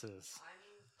 Sconces.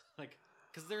 Like,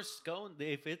 because there's scone.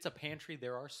 If it's a pantry,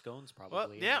 there are scones probably.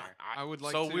 Well, in yeah. there. I would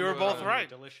like So to, we were both uh, right.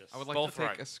 Delicious. I would like Both to take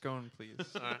right. a scone, please.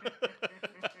 All right.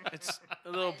 It's a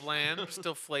little bland,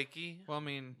 still flaky. Well, I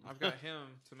mean, I've got him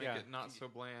to make Yeah. it not so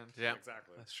bland. Yeah,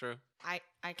 exactly. that's true.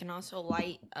 I can also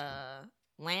light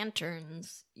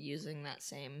lanterns using that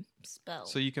same spell.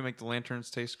 So you can make the lanterns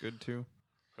taste good too.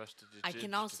 I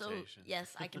can also Prestidigitation.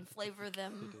 yes, I can flavor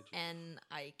them and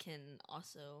I can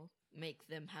also make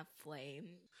them have flame.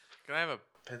 Can I have a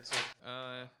pencil?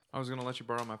 I was gonna let you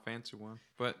borrow my fancy one,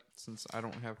 but since I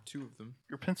don't have 2 of them,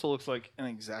 Your pencil looks like an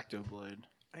X-Acto blade.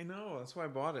 I know that's why I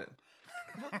bought it.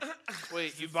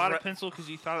 Wait, you bought a pencil because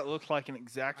you thought it looked like an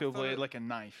X-Acto thought blade, it- like a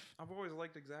knife. I've always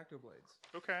liked X-Acto blades,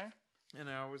 Okay. and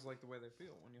I always like the way they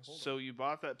feel when you hold So them. you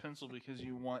bought that pencil because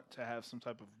you want to have some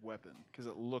type of weapon, because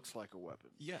it looks like a weapon.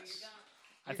 Yes,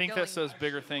 I You're think that going- says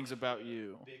bigger things about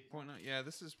you. Point nine. Yeah,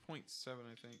 this is 0.7,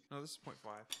 I think. No, this is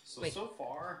 0.5. So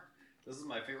far, this is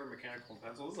my favorite mechanical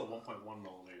pencil. This is a 1.1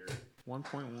 millimeter.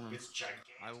 1.1. It's gigantic.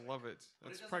 I love it.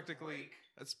 But it That's doesn't break.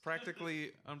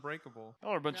 practically unbreakable.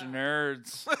 Y'all are a bunch of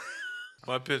nerds.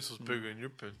 My pencil's bigger than your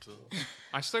pencil.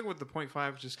 I stuck with the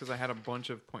 0.5 just because I had a bunch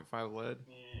of 0.5 lead.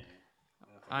 Yeah.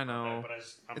 I know. But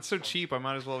I'm It's so just- cheap. I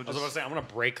might as well I was just. about to say I'm gonna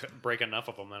break enough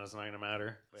of them that it's not gonna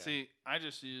matter. But yeah. See, I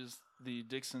just used the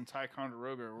Dixon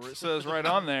Ticonderoga where it says right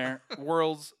on there,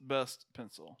 world's best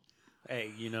pencil.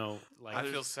 Hey, like I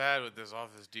feel sad with this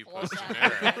Office Depot Well,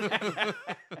 generic.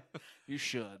 You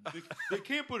should. they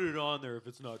can't put it on there if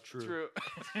it's not true. True.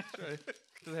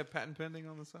 Do they have patent pending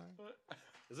on the side?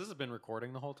 Has this been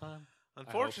recording the whole time?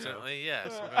 Unfortunately, yes.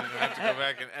 I'm going to have to go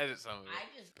back and edit some of it.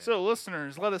 I just So,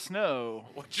 listeners, let us know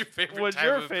What's your favorite what type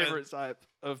your of pen? favorite type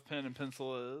of pen and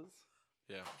pencil is.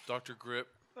 Yeah, Dr. Grip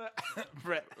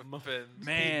Brett, pens.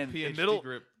 man, PhD in middle.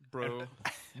 grip, bro.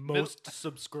 Most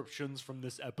subscriptions from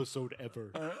this episode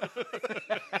ever.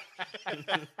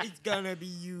 it's gonna be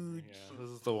huge. Yeah, this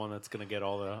is the one that's gonna get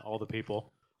all the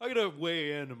people. I gotta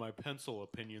weigh in on my pencil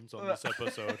opinions on this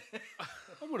episode.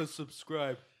 I'm gonna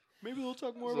subscribe. Maybe they'll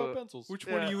talk more So, about pencils. Which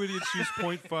one of you idiots use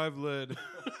 0.5 lead?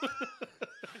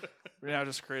 We now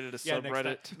just created a yeah,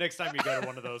 subreddit. next time you go to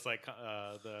one of those like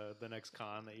the next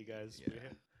con that you guys. Yeah.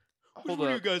 Which Hold one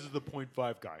of up. you guys is the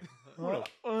 0.5 guy?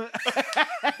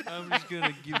 I'm just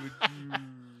gonna give it.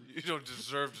 You don't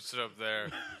deserve to sit up there.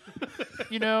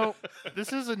 You know,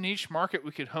 this is a niche market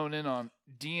we could hone in on.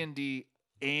 D&D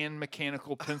and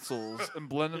mechanical pencils and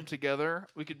blend them together.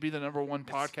 We could be the #1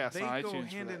 podcast They on go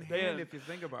iTunes. hand for in that. hand They- if you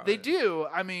think about They it. do.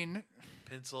 I mean,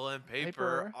 Pencil and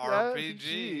paper, yeah,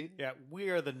 RPG. Yeah, we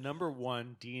are the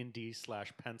 #1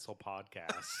 D&D/pencil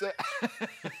podcast.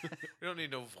 We don't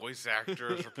need no voice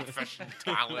actors or professional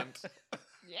talent.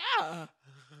 Yeah.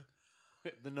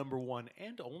 The #1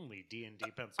 and only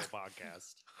D&D pencil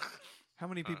podcast. How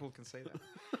many people can say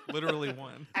that? Literally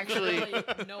one. Actually,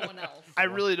 Literally no one else. I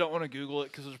really don't want to Google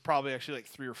it because there's probably actually like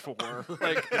 3 or 4.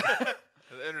 Like,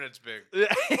 The internet's big. So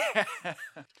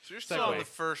you're still on Segue. the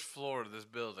first floor of this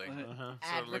building. Uh-huh.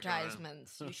 Sort of looking around.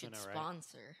 Advertisements. You should know, right?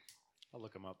 sponsor. I'll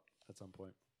look them up at some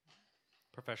point.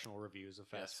 Professional reviews of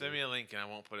Yeah, fast send food. me a link and I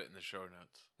won't put it in the show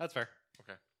notes. That's fair.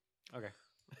 Okay. Okay.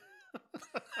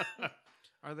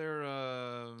 Are there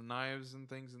knives and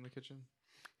things in the kitchen?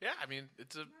 Yeah, I mean,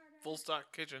 it's a full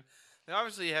stock kitchen. They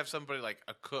obviously have somebody like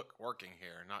a cook working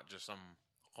here, not just some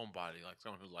homebody, like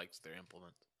someone who likes their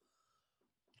implement,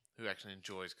 who actually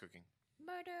enjoys cooking.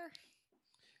 Murder.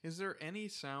 Is there any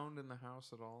sound in the house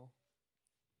at all?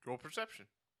 Roll perception.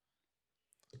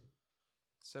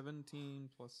 17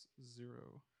 plus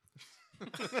 0.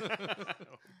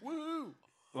 Woo!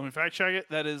 let me fact check it.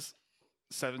 That is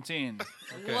 17.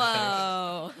 Okay.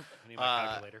 Whoa. I need my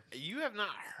calculator. You have not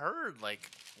heard like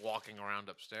walking around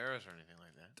upstairs or anything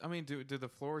like that. I mean, do the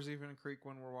floors even creak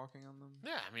when we're walking on them?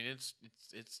 Yeah, I mean it's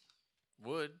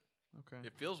wood. Okay.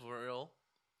 It feels real.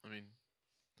 I mean,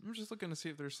 I'm just looking to see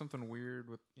if there's something weird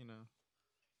with,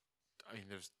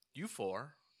 there's you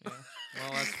four. Yeah.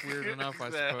 Well, that's weird enough, I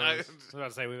That- suppose. I was about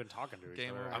to say we've been talking to each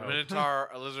Game other. over. I A hope. minotaur,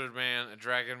 a lizard man, a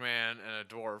dragon man, and a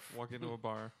dwarf. Walk into a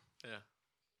bar.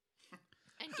 Yeah.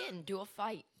 And get into a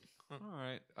fight. All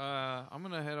right. I'm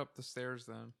gonna head up the stairs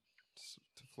then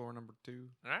to floor number 2.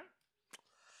 All right.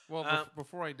 Well, before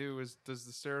before I do, does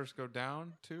the stairs go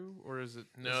down too, or is it?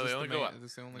 No, is they this only the go main- up. Is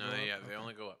this the only No, go up? yeah, they Okay.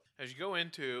 only go up. As you go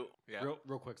into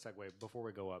Real quick segue before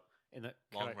we go up. In the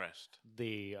long can I- rest.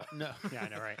 The no, yeah, I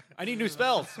know, right? I need new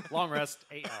spells. Long rest,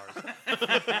 8 hours.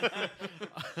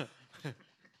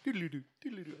 Doodle-doo,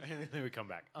 doodle-doo. And then we come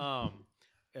back.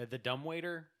 The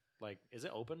dumbwaiter, like, is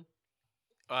it open?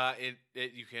 It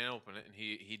you can open it, and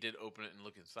he did open it and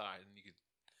look inside, and you could.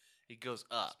 He goes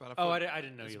up. It's about a Oh, foot, I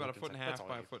didn't know it's you. about a looked foot and a inside. half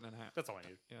by a foot and a half. That's all I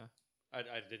need. Yeah. I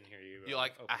didn't hear you. You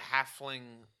like open a halfling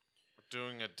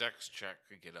doing a dex check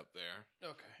to get up there, it.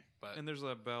 Okay. but And there's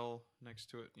a bell next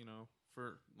to it,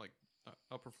 for like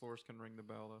upper floors can ring the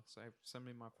bell to say, "Send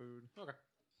me my food" Okay.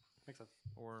 Makes sense.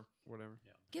 or whatever.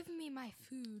 Give me my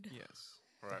food. Yes.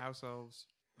 Right. The house elves.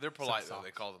 they're polite though. socks.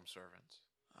 They call them servants.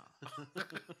 All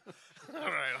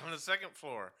right, on the second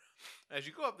floor, as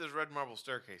you go up this red marble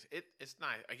staircase, it's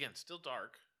nice. Again, still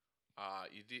dark.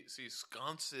 You see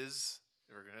sconces.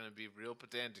 We're gonna be real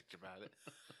pedantic about it.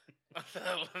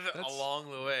 Along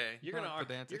the way, You're Not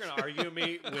gonna pedantic. argue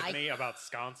with I- me about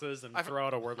sconces and I've- throw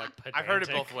out a word like pedantic. I've heard it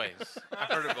both ways. I've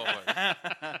heard it both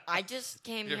ways. I just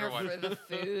came You here ever for the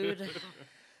food.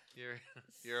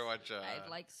 You ever watch? I'd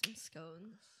like some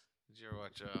scones. Did you ever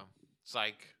watch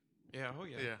Psych? Yeah. Oh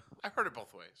yeah. Yeah, I've heard it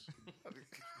both ways.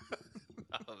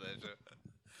 I love that show.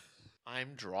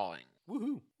 I'm drawing.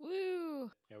 Woohoo!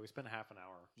 Woo! Yeah, we spent half an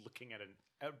hour looking at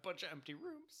a bunch of empty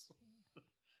rooms.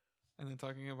 And then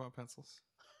talking about pencils.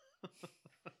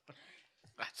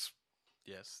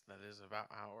 Yes, that is about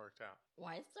how it worked out.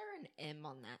 Why is there an M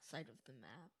on that side of the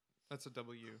map? That's a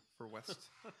W for West.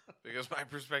 Because my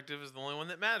perspective is the only one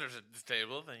that matters at this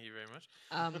table. Thank you very much.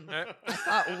 I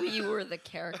thought we were the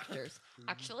characters.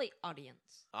 Actually,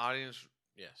 audience. Audience,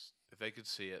 yes. If they could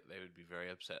see it, they would be very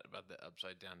upset about the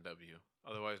upside down W,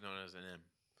 otherwise known as an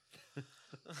M.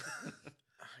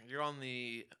 You're on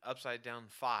the upside down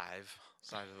 5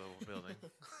 side of the building.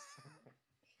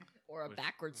 Or a Which-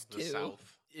 backwards the 2.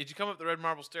 south. As you come up the red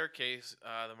marble staircase,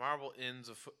 the marble ends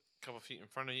a couple feet in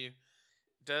front of you.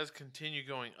 It does continue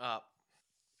going up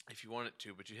if you want it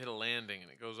to, but you hit a landing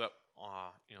and it goes up,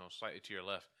 slightly to your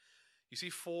left. You see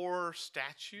 4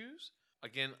 statues.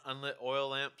 Again, unlit oil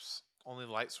lamps. Only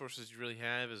light sources you really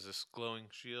have is this glowing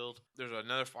shield. There's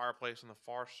another fireplace on the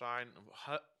far side.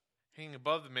 Hanging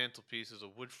above the mantelpiece is a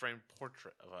wood-framed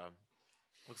portrait of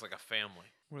looks like a family.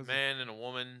 What is Man and a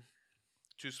woman,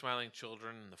 2 smiling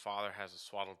children, and the father has a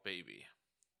swaddled baby.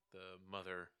 The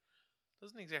mother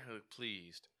doesn't exactly look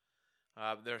pleased.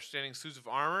 There are standing suits of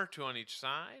armor, 2 on each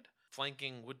side,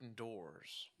 flanking wooden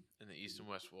doors in the east and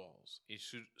west walls.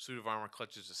 Each suit of armor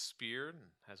clutches a spear and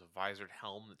has a visored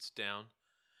helm that's down.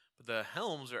 But the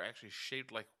helms are actually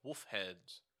shaped like wolf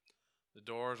heads. The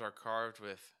doors are carved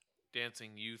with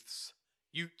dancing utes,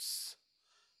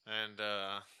 and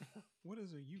What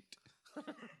is a Ute?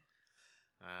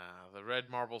 the red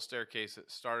marble staircase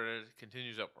that started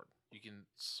continues upward. You can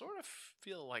sort of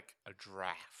feel like a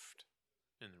draft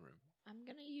in the room. I'm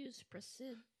going to use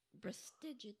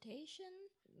prestidigitation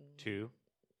 2.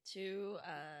 to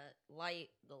light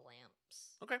the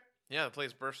lamps. Okay. Yeah, the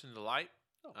place bursts into light,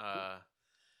 Oh,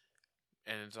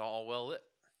 and it's all well lit.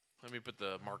 Let me put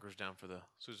the markers down for the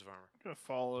suits of armor. I'm gonna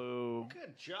follow.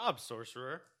 Good job,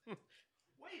 sorcerer. Way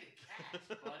to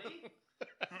catch, buddy.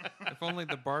 If only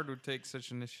the bard would take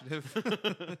such initiative.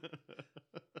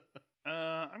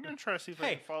 I'm gonna try to see if I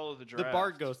Hey, can follow the The draft.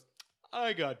 bard goes,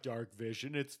 I got dark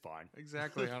vision. It's fine.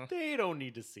 Exactly. I don't, They don't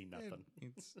need to see nothing.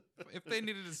 if they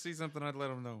needed to see something, I'd let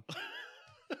them know.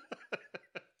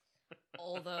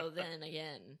 Although, then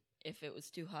again, if it was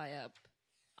too high up,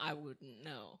 I wouldn't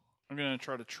know. I'm gonna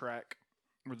try to track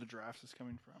where the draft is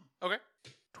coming from. Okay.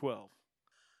 12.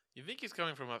 You think he's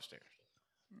coming from upstairs?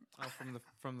 Oh,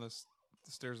 from the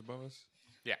stairs above us.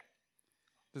 Yeah.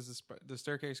 Does the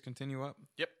staircase continue up?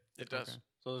 Yep, it does. Okay.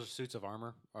 So those are suits of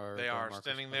armor? Or They the are markers?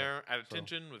 standing Okay. there at So-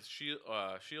 attention with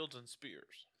shields and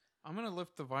spears. I'm gonna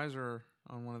lift the visor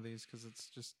on one of these because it's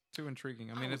just too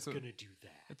intriguing. I mean, was it's a gonna do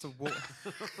that. it's a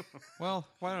well.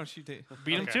 Why don't you take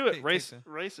Beat him Okay. to it. Take Race that.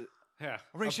 it. Yeah.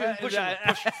 Race Okay, it.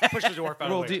 push the dwarf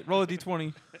out roll of the way. roll a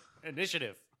d20.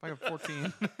 Initiative. I got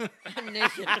 14.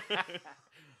 Initiative.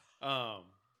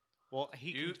 Well,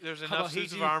 he can, There's how enough about he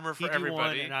suits of do- armor he for do one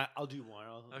everybody. and I'll do one.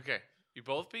 Okay, you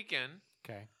both begin,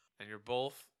 Okay. and you're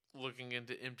both looking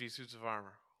into empty suits of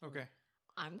armor. Okay.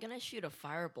 I'm going to shoot a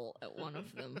firebolt at one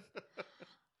of them.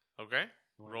 Okay,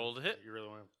 You wanna- roll to hit. You really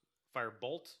want to fire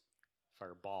bolt?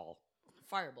 Fire ball.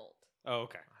 Firebolt. Oh,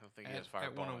 okay. I don't think he has At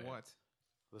fireball. one of yet. what?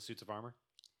 The suits of armor.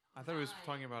 I thought he was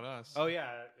talking about us. Oh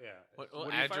yeah, yeah. What- What well,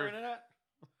 are you add your- firing it at?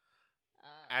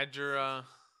 Add your Armor.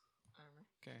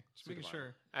 Okay, just Suit making of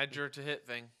sure. add your to hit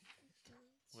thing.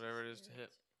 Whatever it is to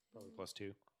hit. Probably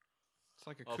 +2. It's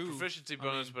like a Oh, coup. proficiency I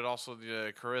bonus, mean, but also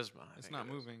the charisma. I It's think not it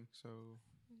is. moving, so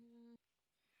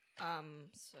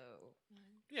So.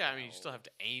 Yeah, I mean you still have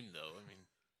to aim though. I mean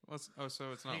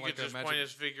so it's not you like could a just magic. point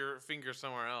his finger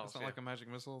somewhere else. It's not yeah. like a magic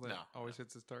missile that No, always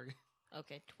hits its target.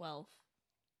 Okay, 12.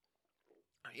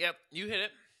 Yep, you hit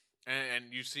it,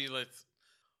 and you see like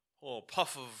a little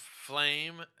puff of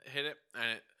flame hit it,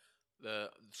 and the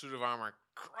suit of armor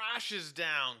crashes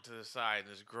down to the side.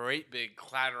 There's great big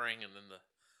clattering, and then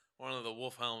one of the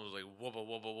wolf helms was like wubba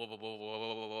wubba wubba wubba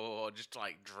wubba wubba, just to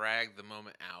like drag the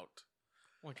moment out,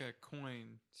 Like a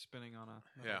coin spinning on a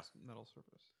metal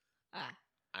surface. Ah,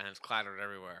 and it's clattered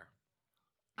everywhere.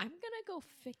 I'm going to go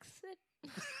fix it.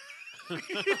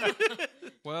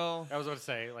 Well, I was about to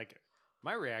say, like,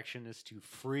 my reaction is to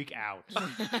freak out.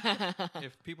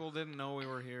 if people didn't know we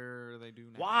were here, they do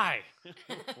now. Why?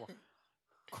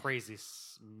 Crazy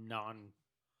It's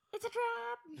a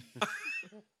trap.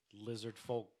 lizard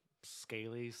folk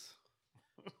scalies.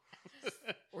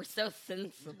 We're so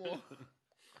sensible.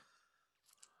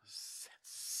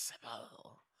 Sensible.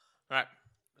 All right.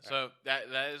 So that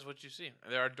is what you see.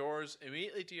 There are doors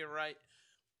immediately to your right,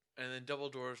 and then double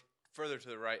doors further to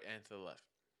the right and to the left,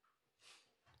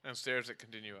 and stairs that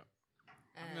continue up.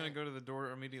 I'm gonna go to the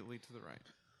door immediately to the right.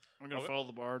 I'm gonna Okay. follow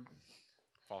the bard.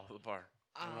 Follow the bar.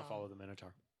 I'm gonna follow the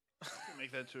Minotaur.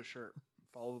 Make that to a shirt.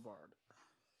 Follow the bard.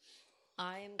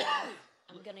 I'm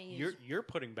gonna use. You're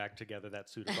putting back together that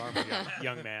suit of armor,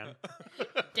 young man.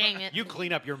 Dang it! You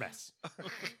clean up your mess.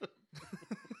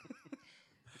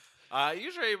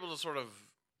 Usually able to sort of.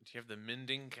 Do you have the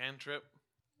mending cantrip?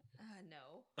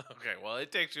 No. Okay, well,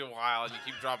 it takes you a while, and you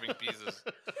keep dropping pieces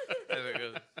as it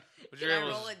goes. But Can you're I able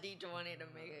roll to, a d20 to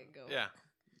make it go? yeah.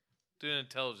 Do an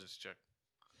intelligence check.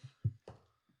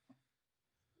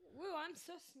 Woo! I'm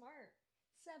so smart.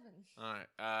 7. All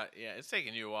right. Yeah, it's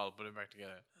taking you a while to put it back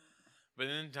together. But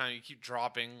in the time, you keep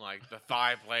dropping like the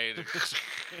thigh blade.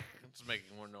 It's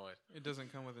making more noise. It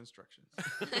doesn't come with instructions.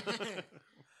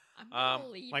 I'm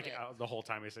gonna leave Like it. the whole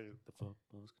time he said the phone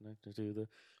was connected to the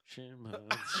shimmer.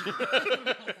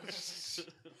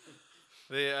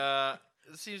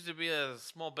 It seems to be a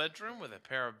small bedroom with a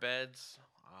pair of beds,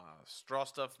 straw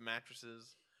stuffed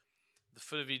mattresses. The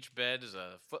foot of each bed is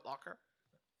a footlocker.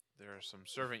 There are some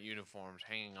servant uniforms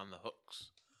hanging on the hooks.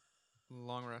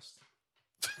 Long rest.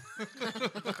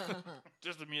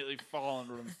 Just immediately fall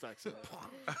into one of the stacks of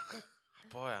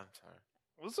Boy, I'm sorry.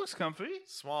 This looks comfy.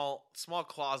 Small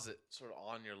closet sort of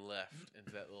on your left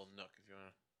into that little nook if you want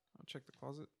to. I'll check the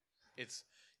closet. It's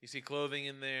you see clothing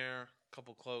in there, a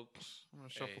couple cloaks. I'm gonna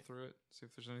shuffle Hey. through it, see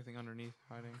if there's anything underneath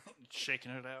hiding.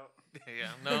 Shaking it out. Yeah, Is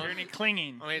no. there any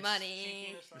clinging? I mean, it's,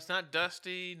 Money. it's not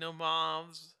dusty, no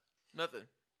moths, nothing.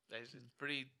 It's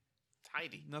pretty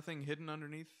tidy. Nothing hidden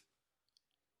underneath.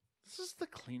 This is the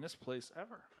cleanest place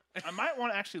ever. I might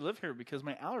want to actually live here because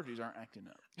my allergies aren't acting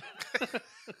up.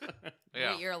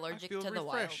 Yeah. Wait, you're I allergic feel to the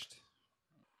wild. refreshed.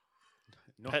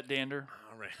 Pet dander.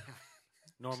 All right.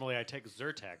 Normally I take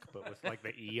Zyrtec, but with like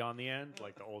the E on the end,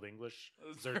 like the old English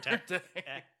Zyrtec.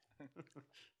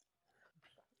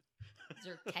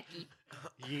 Zerteki.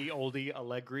 Ye oldie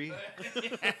Allegri.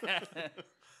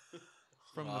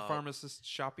 From the Wow. pharmacist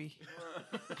shoppy.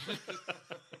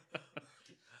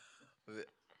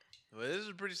 Well, this is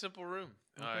a pretty simple room.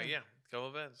 Okay. Yeah, couple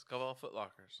of beds, couple of foot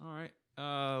lockers. All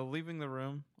right. Leaving the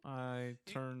room, I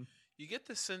You- turn. You get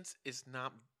the sense it's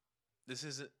not. This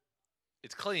isn't.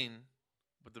 It's clean,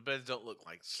 but the beds don't look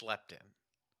like slept in.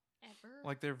 Ever?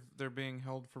 Like they're being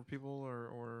held for people,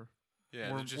 or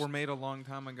Yeah, were made a long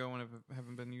time ago and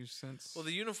haven't been used since. well,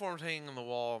 the uniforms hanging on the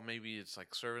wall. Maybe it's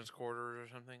like servants' quarters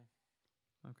or something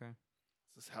Okay.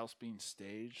 Is this house being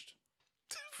staged?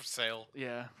 for sale.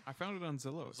 Yeah. I found it on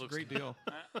Zillow. It's a Looks- great deal.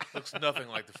 Looks nothing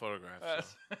like the photograph.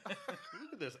 So.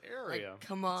 Look at this Like, area.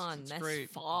 come on, it's that's great.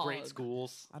 fog. Great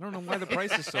schools. I don't know why the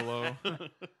price is so low. All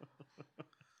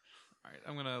right,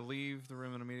 I'm gonna leave the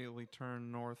room and immediately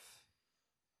turn north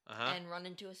Uh-huh. And run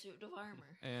into a suit of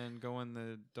armor. and go in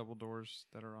the double doors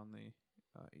that are on the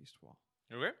east wall.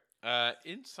 Okay.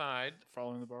 Inside,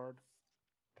 Following the bard.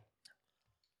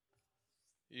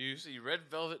 you see red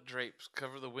velvet drapes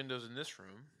cover the windows in this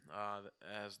room,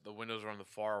 as the windows are on the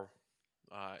far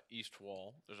east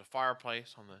wall. There's a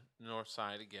fireplace on the north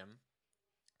side again.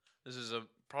 This is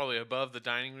probably above the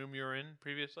dining room you were in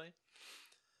previously.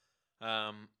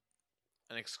 An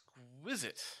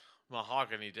exquisite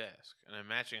mahogany desk and a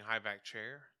matching high back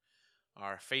chair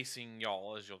are facing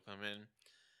y'all as you'll come in,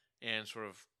 and sort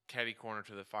of catty corner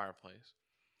to the fireplace.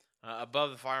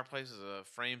 Above the fireplace is a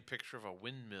framed picture of a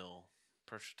windmill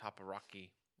perched atop a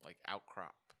rocky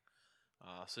outcrop.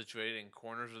 Situated in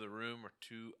corners of the room are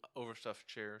two overstuffed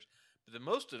chairs. But the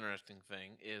most interesting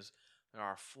thing is there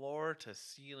are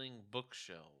floor-to-ceiling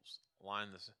bookshelves line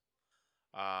the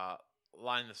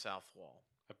south wall.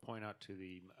 I point out to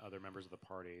the other members of the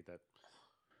party that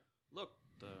look,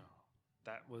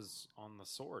 that was on the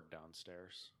sword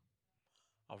downstairs.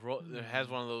 It has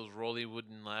one of those rolly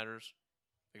wooden ladders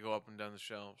that go up and down the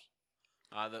shelves.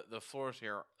 The floors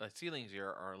here, the ceilings here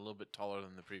are a little bit taller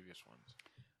than the previous ones.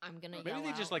 I'm gonna Maybe yell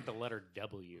they just out. like the letter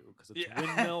W because it's Yeah.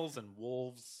 windmills and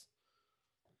wolves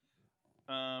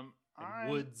I'm- and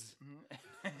woods.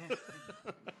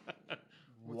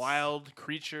 Wild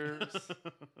creatures.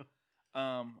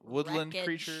 Woodland Wreckage.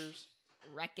 creatures.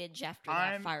 wreckage after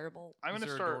I'm- that firebolt. I'm Is gonna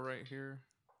there start. a door right here?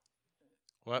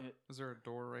 What? Is there a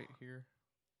door right here?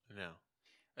 No.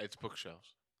 It's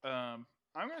bookshelves. I'm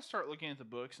gonna start looking at the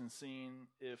books and seeing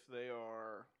if they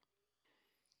are,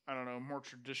 I don't know, more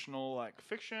traditional like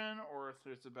fiction, or if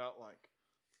it's about like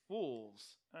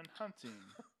wolves and hunting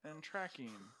and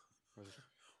tracking.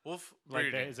 Wolf Like,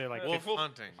 breeding. is there like wolf wolf-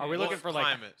 hunting? Are we wolf looking for like?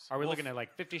 climates, Are we wolf- looking at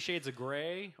like 50 Shades of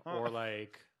Grey or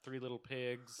like Three Little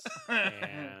Pigs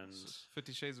and?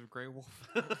 50 Shades of Grey Wolf.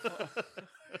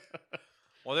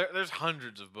 Well, there's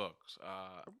hundreds of books.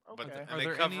 But Okay. and Are they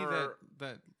there cover any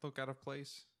that look out of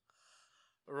place?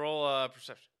 roll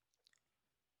perception.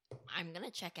 I'm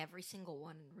gonna check every single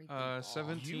one and read them all.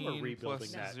 17 plus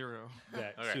rebuilding that. 0.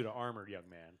 That Okay. pseudo armored young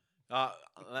man.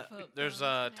 There's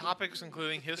Footballs, topics maybe.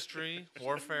 including history,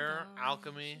 warfare, Machine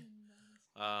alchemy,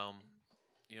 guns,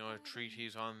 a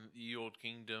treatise on the old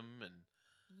kingdom, and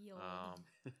yo,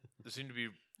 there seem to be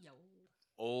yo.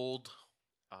 old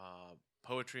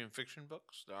poetry and fiction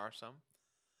books. There are some,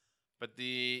 but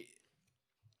you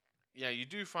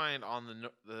do find on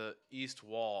the east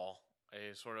wall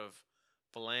a sort of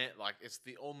like it's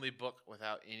the only book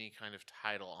without any kind of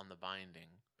title on the binding,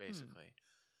 basically.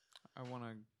 I want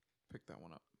to pick that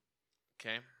one up.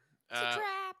 Okay, It's a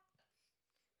trap.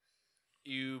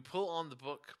 you pull on the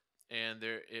book, and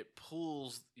it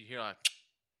pulls. You hear like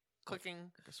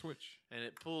clicking, Like a switch. and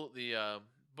the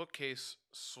bookcase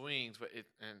swings, but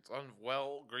it's on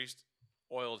well greased,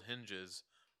 oiled hinges,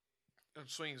 and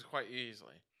swings quite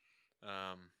easily.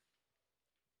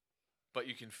 But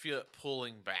you can feel it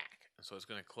pulling back, and so it's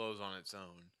going to close on its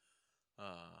own.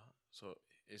 So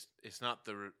it's not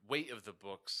the weight of the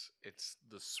books; it's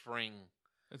the spring.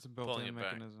 It's a Pulling built-in it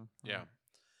back. mechanism. Yeah,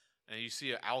 and you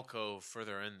see an alcove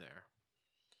further in there,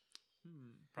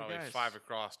 probably Hey guys. 5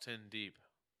 across, 10 deep.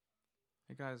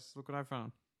 Hey guys, look what I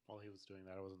found. While he was doing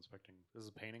that, I was inspecting. This is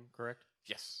a painting, correct?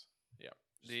 Yes. Yeah.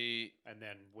 And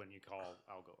then when you call,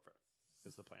 I'll go over it.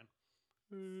 Is the plan.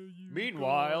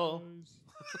 Meanwhile,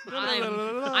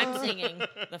 I'm singing.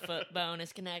 The foot bone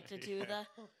is connected to the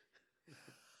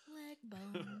leg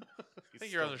bone. I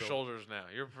think you're on the shoulders now.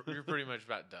 You're pretty much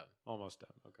about done. Almost done.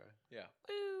 Okay.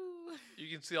 Yeah. Ooh. You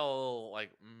can see all the little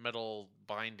like metal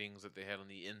bindings that they had on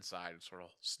the inside and sort of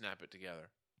snap it together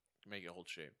to make it hold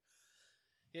shape.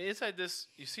 Yeah, inside this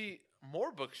you see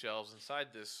more bookshelves inside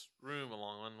this room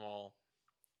along one wall.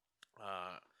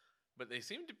 But they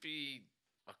seem to be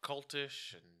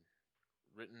occultish and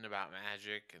written about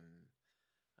magic and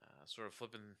sort of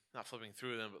not flipping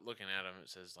through them, but looking at them, it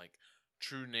says like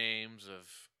true names of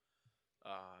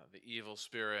the evil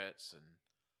spirits and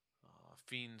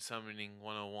fiend summoning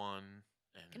 101.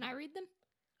 And Can I read them?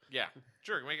 Yeah,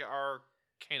 sure. Make an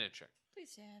Arcana check.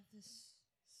 Please have this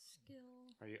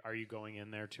skill. Are you going in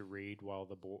there to read while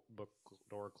the book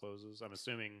door closes? I'm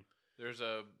assuming, There's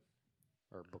a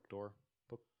or book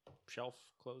shelf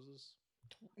closes.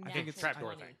 I think it's Natural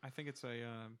trapdoor 20. thing. I think it's a.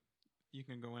 You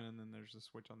can go in and then there's a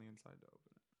switch on the inside to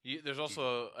open it. there's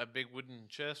also a big wooden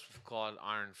chest with clawed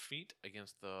iron feet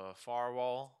against the far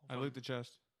wall. I loot the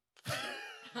chest.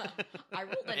 I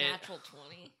rolled a And- natural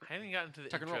 20. I haven't gotten to the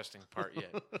Tuck and roll. interesting part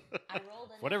yet. I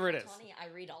rolled a Whatever it natural is. 20. I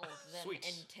read all of them Sweet.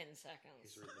 in 10 seconds.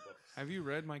 He's reading the book. Have you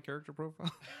read my character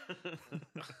profile?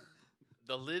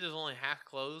 The lid is only half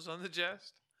closed on the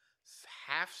chest.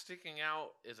 Half sticking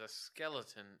out is a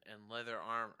skeleton in leather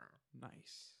armor.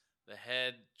 Nice. The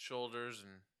head, shoulders,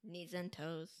 and Knees and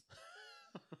toes.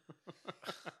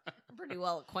 I'm pretty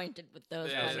well acquainted with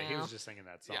those Yeah, by So he now. was just singing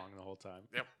that song Yeah. the whole time.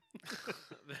 Yep.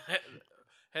 the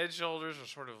head, shoulders are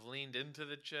sort of leaned into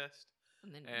the chest,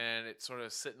 And then and it's sort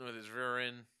of sitting with its rear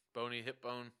end, bony hip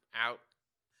bone out.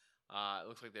 It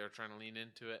looks like they were trying to lean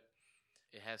into it.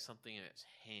 It has something in its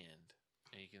hand,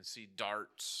 and you can see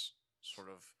darts sort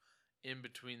of in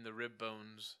between the rib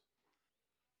bones,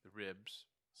 the ribs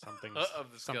Something of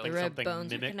the the skeleton. rib something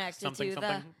bones are mimic, connected something, to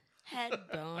something. the head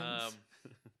bones.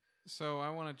 So I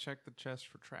want to check the chest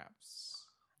for traps.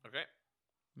 Okay.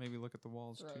 Maybe look at the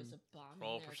walls Throws too. a bomb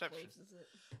Roll in there, perception. closes it.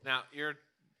 Now, your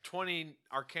 20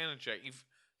 Arcana check, you've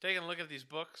taken a look at these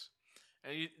books,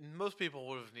 and most people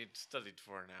would have studied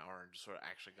for an hour and just sort of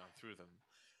actually gone through them.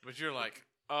 But you're like,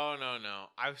 oh, no,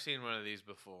 I've seen one of these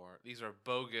before. These are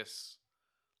bogus,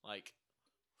 like,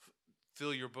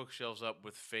 fill your bookshelves up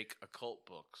with fake occult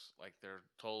books. Like, they're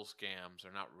total scams.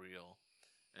 They're not real.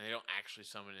 And they don't actually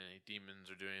summon any demons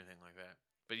or do anything like that.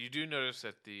 But you do notice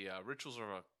that the rituals of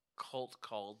a cult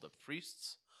called the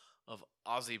Priests of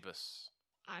Ozibus.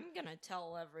 I'm gonna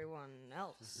tell everyone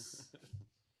else.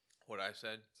 What I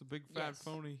said. It's a big fat Yes.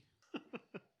 phony.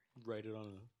 Write it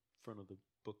on the front of the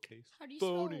bookcase. How do you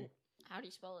Phony. spell? How do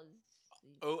you spell it?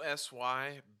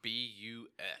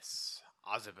 Osybus.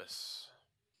 Ozibus.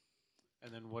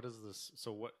 And then what is this?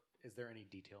 So what is there any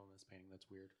detail in this painting that's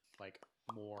weird? Like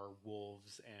more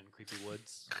wolves and creepy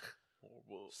woods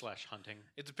 / hunting.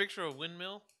 It's a picture of a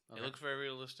windmill. Okay. It looks very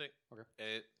realistic. Okay.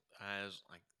 It has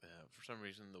like for some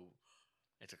reason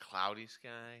it's a cloudy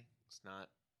sky. It's not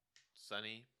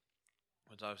sunny.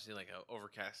 It's obviously like an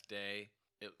overcast day.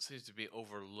 It seems to be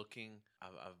overlooking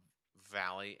a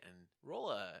valley. And roll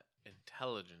a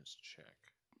intelligence check.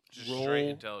 Just straight Roll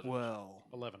intelligence. well.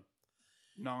 11.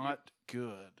 Not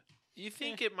good. You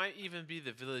think it might even be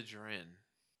the village you're in.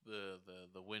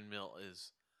 The windmill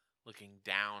is looking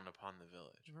down upon the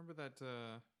village. Remember that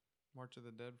March of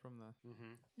the Dead from the.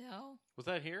 Mm-hmm. No. Was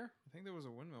that here? I think there was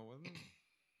a windmill, wasn't it?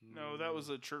 No, that was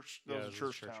a church. That Yeah, was a it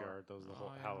church churchyard. tower. That was the whole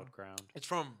Oh, yeah. hallowed ground. It's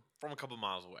from a couple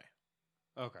miles away.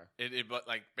 Okay. But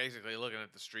like basically looking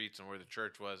at the streets and where the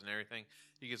church was and everything,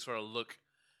 you can sort of look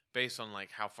based on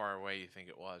like how far away you think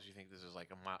it was. You think this is like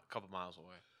a couple miles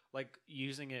away. Like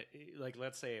using it, like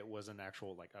let's say it was an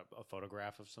actual like a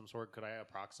photograph of some sort. Could I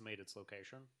approximate its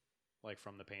location, like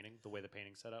from the painting, the way the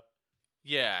painting's set up?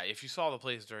 Yeah, if you saw the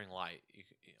place during light,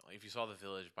 if you saw the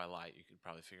village by light, you could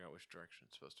probably figure out which direction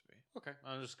it's supposed to be. Okay,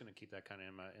 I'm just gonna keep that kind of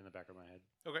in the back of my head.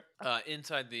 Okay.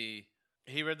 Inside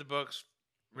he read the books,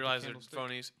 the realized they're candlestick.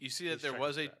 phonies. You see that These there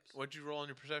was a. tracking straps. What'd you roll on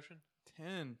your perception?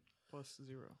 10 plus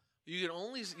 0. You can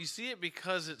only you see it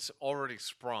because it's already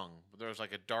sprung. There was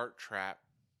like a dart trap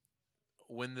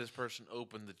when this person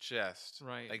opened the chest.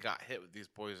 Right. They got hit with these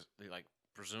like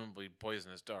presumably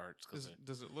poisonous darts.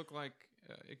 Does it look like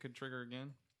it could trigger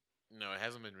again? No, it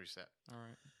hasn't been reset. All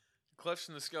right. Clutched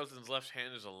in the skeleton's left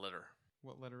hand is a letter.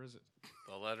 What letter is it?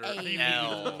 The letter A,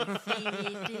 L. B,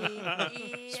 C,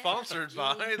 D, E, Sponsored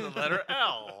by the letter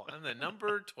L and the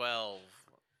number 12.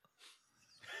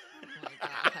 Oh my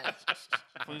god.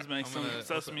 Please make I'm some gonna-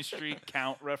 Sesame Street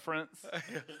count reference.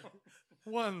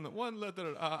 One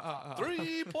letter.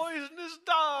 3 poisonous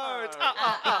darts.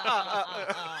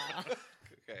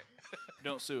 Okay.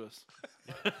 Don't sue us.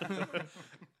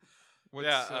 What's,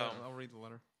 Yeah, I'll read the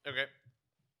letter. Okay.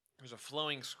 There's a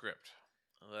flowing script.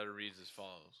 The letter reads as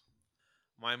follows.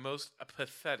 My most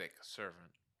pathetic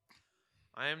servant,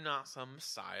 I am not some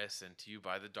messiah sent to you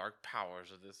by the dark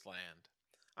powers of this land.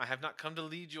 I have not come to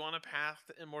lead you on a path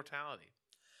to immortality.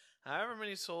 However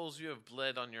many souls you have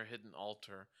bled on your hidden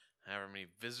altar, however many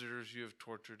visitors you have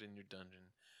tortured in your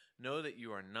dungeon, know that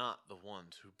you are not the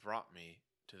ones who brought me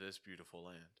to this beautiful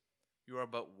land. You are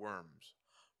but worms,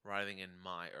 writhing in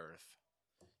my earth.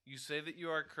 You say that you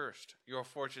are cursed, your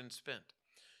fortune spent.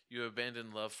 You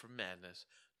abandoned love for madness,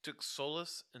 took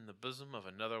solace in the bosom of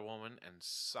another woman, and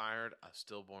sired a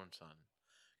stillborn son.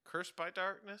 Cursed by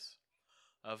darkness?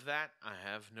 Of that I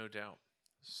have no doubt.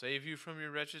 Save you from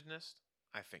your wretchedness?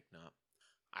 I think not.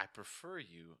 I prefer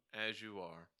you as you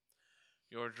are.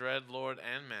 Your dread lord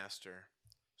and master,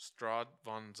 Strahd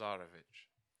von Zarovich.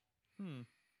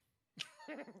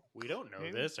 We don't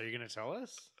know this. Are you gonna tell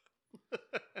us?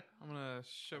 I'm gonna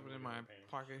shove it in my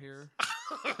pocket here,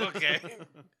 Okay.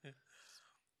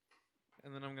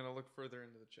 and then I'm gonna look further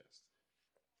into the chest.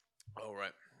 All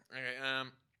right. Okay.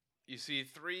 You see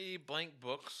 3 blank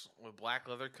books with black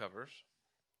leather covers,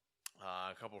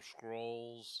 a couple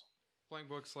scrolls. Blank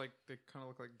books, like they kind of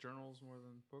look like journals more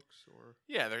than books, or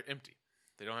Yeah, they're empty.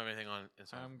 They don't have anything on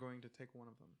inside. I'm going to take one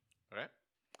of them. Okay.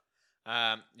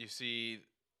 You see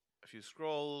a few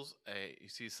scrolls. You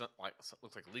see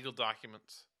looks like legal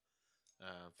documents.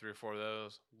 3 or 4 of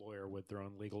those. Lawyer would throw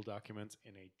in legal documents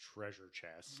in a treasure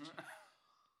chest.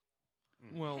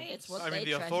 Well, Hey, it's what I mean,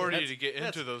 they the treasure. authority to get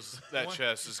into that one-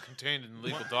 chest is contained in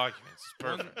legal documents. It's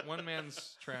perfect. one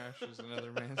man's trash is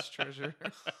another man's treasure.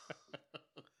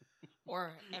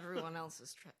 Or everyone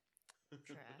else's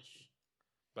trash.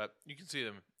 But you can see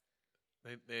them.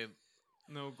 They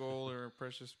No gold or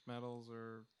precious metals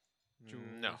or jewels.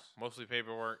 no, mostly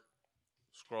paperwork,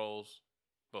 scrolls,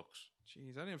 books.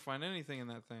 Jeez, I didn't find anything in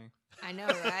that thing. I know,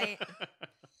 right?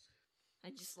 I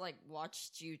just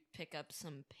watched you pick up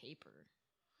some paper.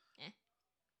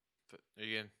 Are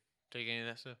you gonna take any of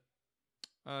that stuff?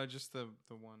 Just the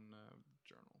one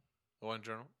journal. The one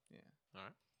journal. Yeah. All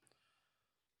right.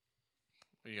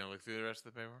 Are you gonna look through the rest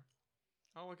of the paper?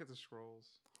 I'll look at the scrolls.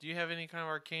 Do you have any kind of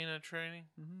arcana training?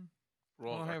 Mm-hmm.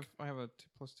 Roll. Well, arc- I have a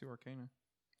 2+2 Arcana.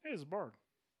 Hey, he's a bard.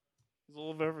 He's a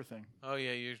little of everything. Oh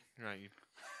yeah, you're right.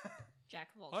 Jack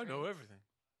of all I know trades.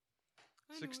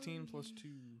 everything. 16 plus 2.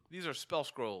 These are spell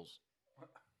scrolls.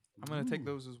 I'm gonna take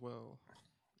those as well.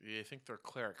 You think they're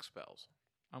cleric spells?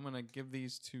 I'm gonna give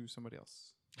these to somebody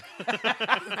else.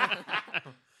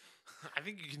 I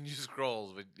think you can use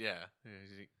scrolls, but yeah,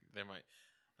 they might.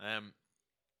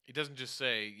 It doesn't just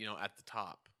say at the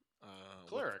top.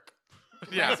 Cleric.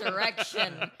 Yeah.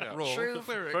 Resurrection. Yeah. Roll True. the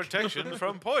cleric. Protection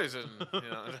from poison. It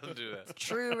doesn't do that.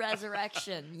 True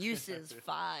resurrection. Uses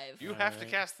 5. You have to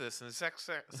cast this in 6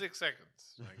 seconds.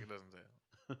 Like it doesn't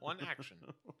say. One action.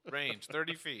 Range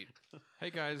 30 feet. Hey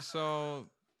guys, so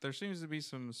there seems to be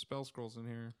some spell scrolls in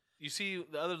here, You see,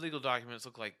 the other legal documents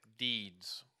look like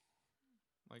deeds.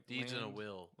 like Deeds and a land-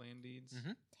 will. land deeds.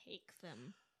 Mhm. Take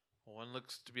them. One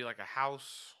looks to be like a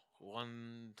house.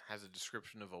 One has a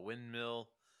description of a windmill,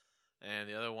 and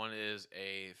the other one is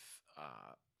a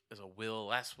will,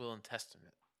 last will and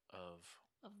testament of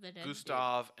Of the dead.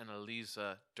 Gustav and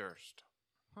Eliza Durst.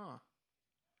 Huh.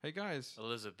 Hey guys,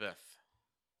 Elizabeth.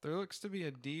 there looks to be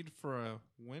a deed for a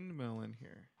windmill in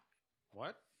here.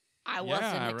 What? I Yeah,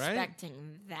 wasn't right?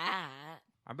 expecting that.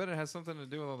 I bet it has something to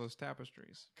do with all those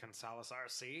tapestries. Can Salazar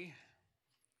see?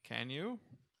 Can you?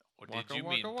 What Waka, did you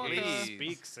waka, mean, waka. He please?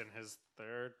 speaks in his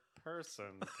third person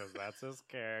because that's his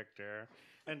character,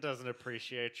 and doesn't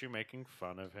appreciate you making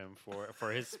fun of him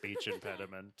for his speech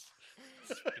impediment.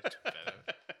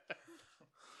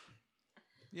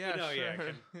 Yeah, no,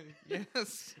 sure. yeah,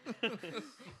 yes.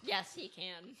 Yes, he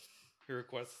can. He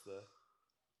requests the.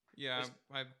 Yeah,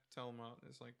 I tell him out.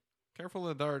 It's like, careful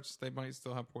of the darts. They might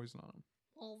still have poison on them.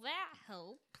 Well, that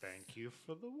helped. Thank you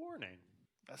for the warning.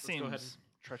 That Let's go ahead seems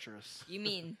treacherous. You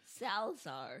mean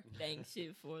Salazar? Thanks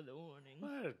you for the warning.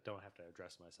 I don't have to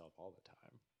address myself all the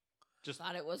time. Just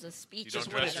Thought it was a speech. You don't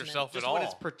when dress it's- yourself at just when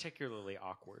it's all. particularly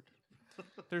awkward.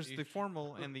 There's the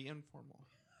formal and the informal.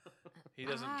 He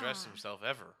doesn't dress Ah. himself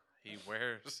ever. He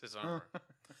wears his armor.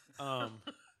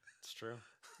 It's true.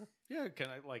 Yeah, can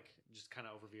I just kind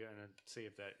of overview it and then see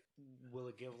if that will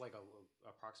it give like a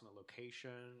approximate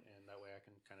location, and that way I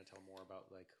can kind of tell more about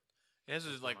like. This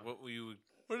is like what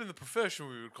in the profession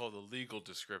we would call the legal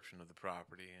description of the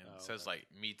property, and Oh, it says okay. like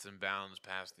meets and bounds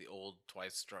past the old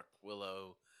twice struck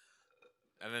willow,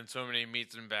 and then so many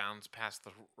meets and bounds past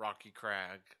the rocky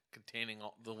crag containing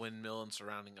all the windmill and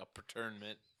surrounding a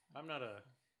paternment. I'm not a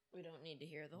We don't need to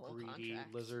hear the whole greedy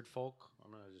contract. lizard folk.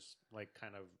 I'm gonna just like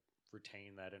kind of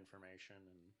retain that information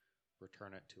and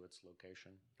return it to its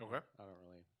location. Okay. I don't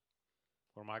really.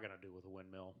 What am I gonna do with a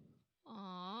windmill?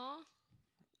 Aww.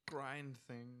 Grind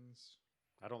things.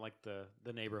 I don't like the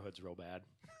neighborhood's real bad.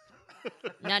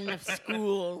 Not enough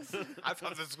schools. I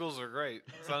thought the schools were great.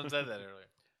 Someone said that earlier.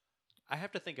 I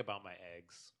have to think about my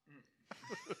eggs.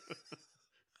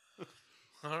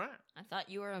 All right. I thought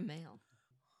you were a male.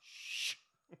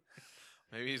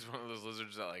 Maybe he's one of those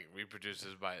lizards that like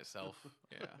reproduces by itself.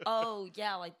 Yeah. Oh,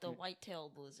 yeah, like the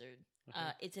white-tailed lizard.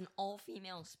 It's an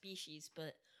all-female species,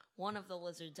 but one of the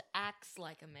lizards acts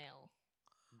like a male.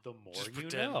 The more Just you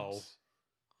pretends. know.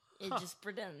 It just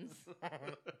pretends.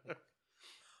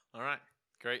 All right,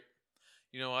 great.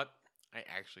 You know what? I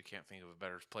actually can't think of a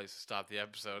better place to stop the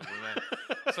episode than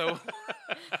that. So,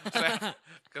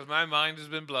 because my mind has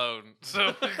been blown.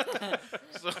 So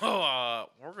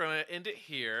we're gonna end it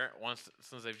here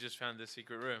since they've just found this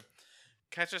secret room.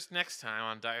 Catch us next time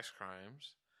on Dice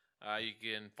Crimes. You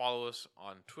can follow us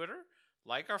on Twitter,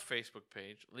 like our Facebook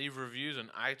page, leave reviews on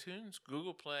iTunes,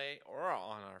 Google Play, or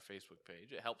on our Facebook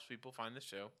page. It helps people find the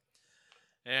show.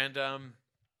 And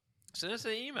send us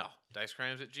an email,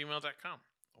 dicecrimes@gmail.com.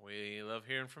 We love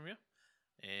hearing from you,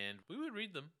 and we would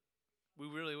read them. We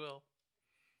really will.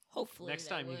 Hopefully, Next they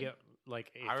time you would. get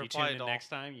like if I you tune replied in all. next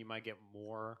time, you might get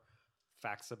more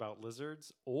facts about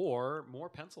lizards or more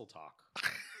pencil talk.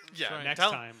 Yeah, right. Next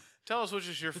tell, time. tell us which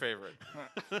is your favorite.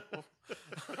 All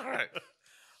right.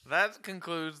 That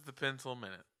concludes the Pencil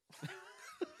Minute.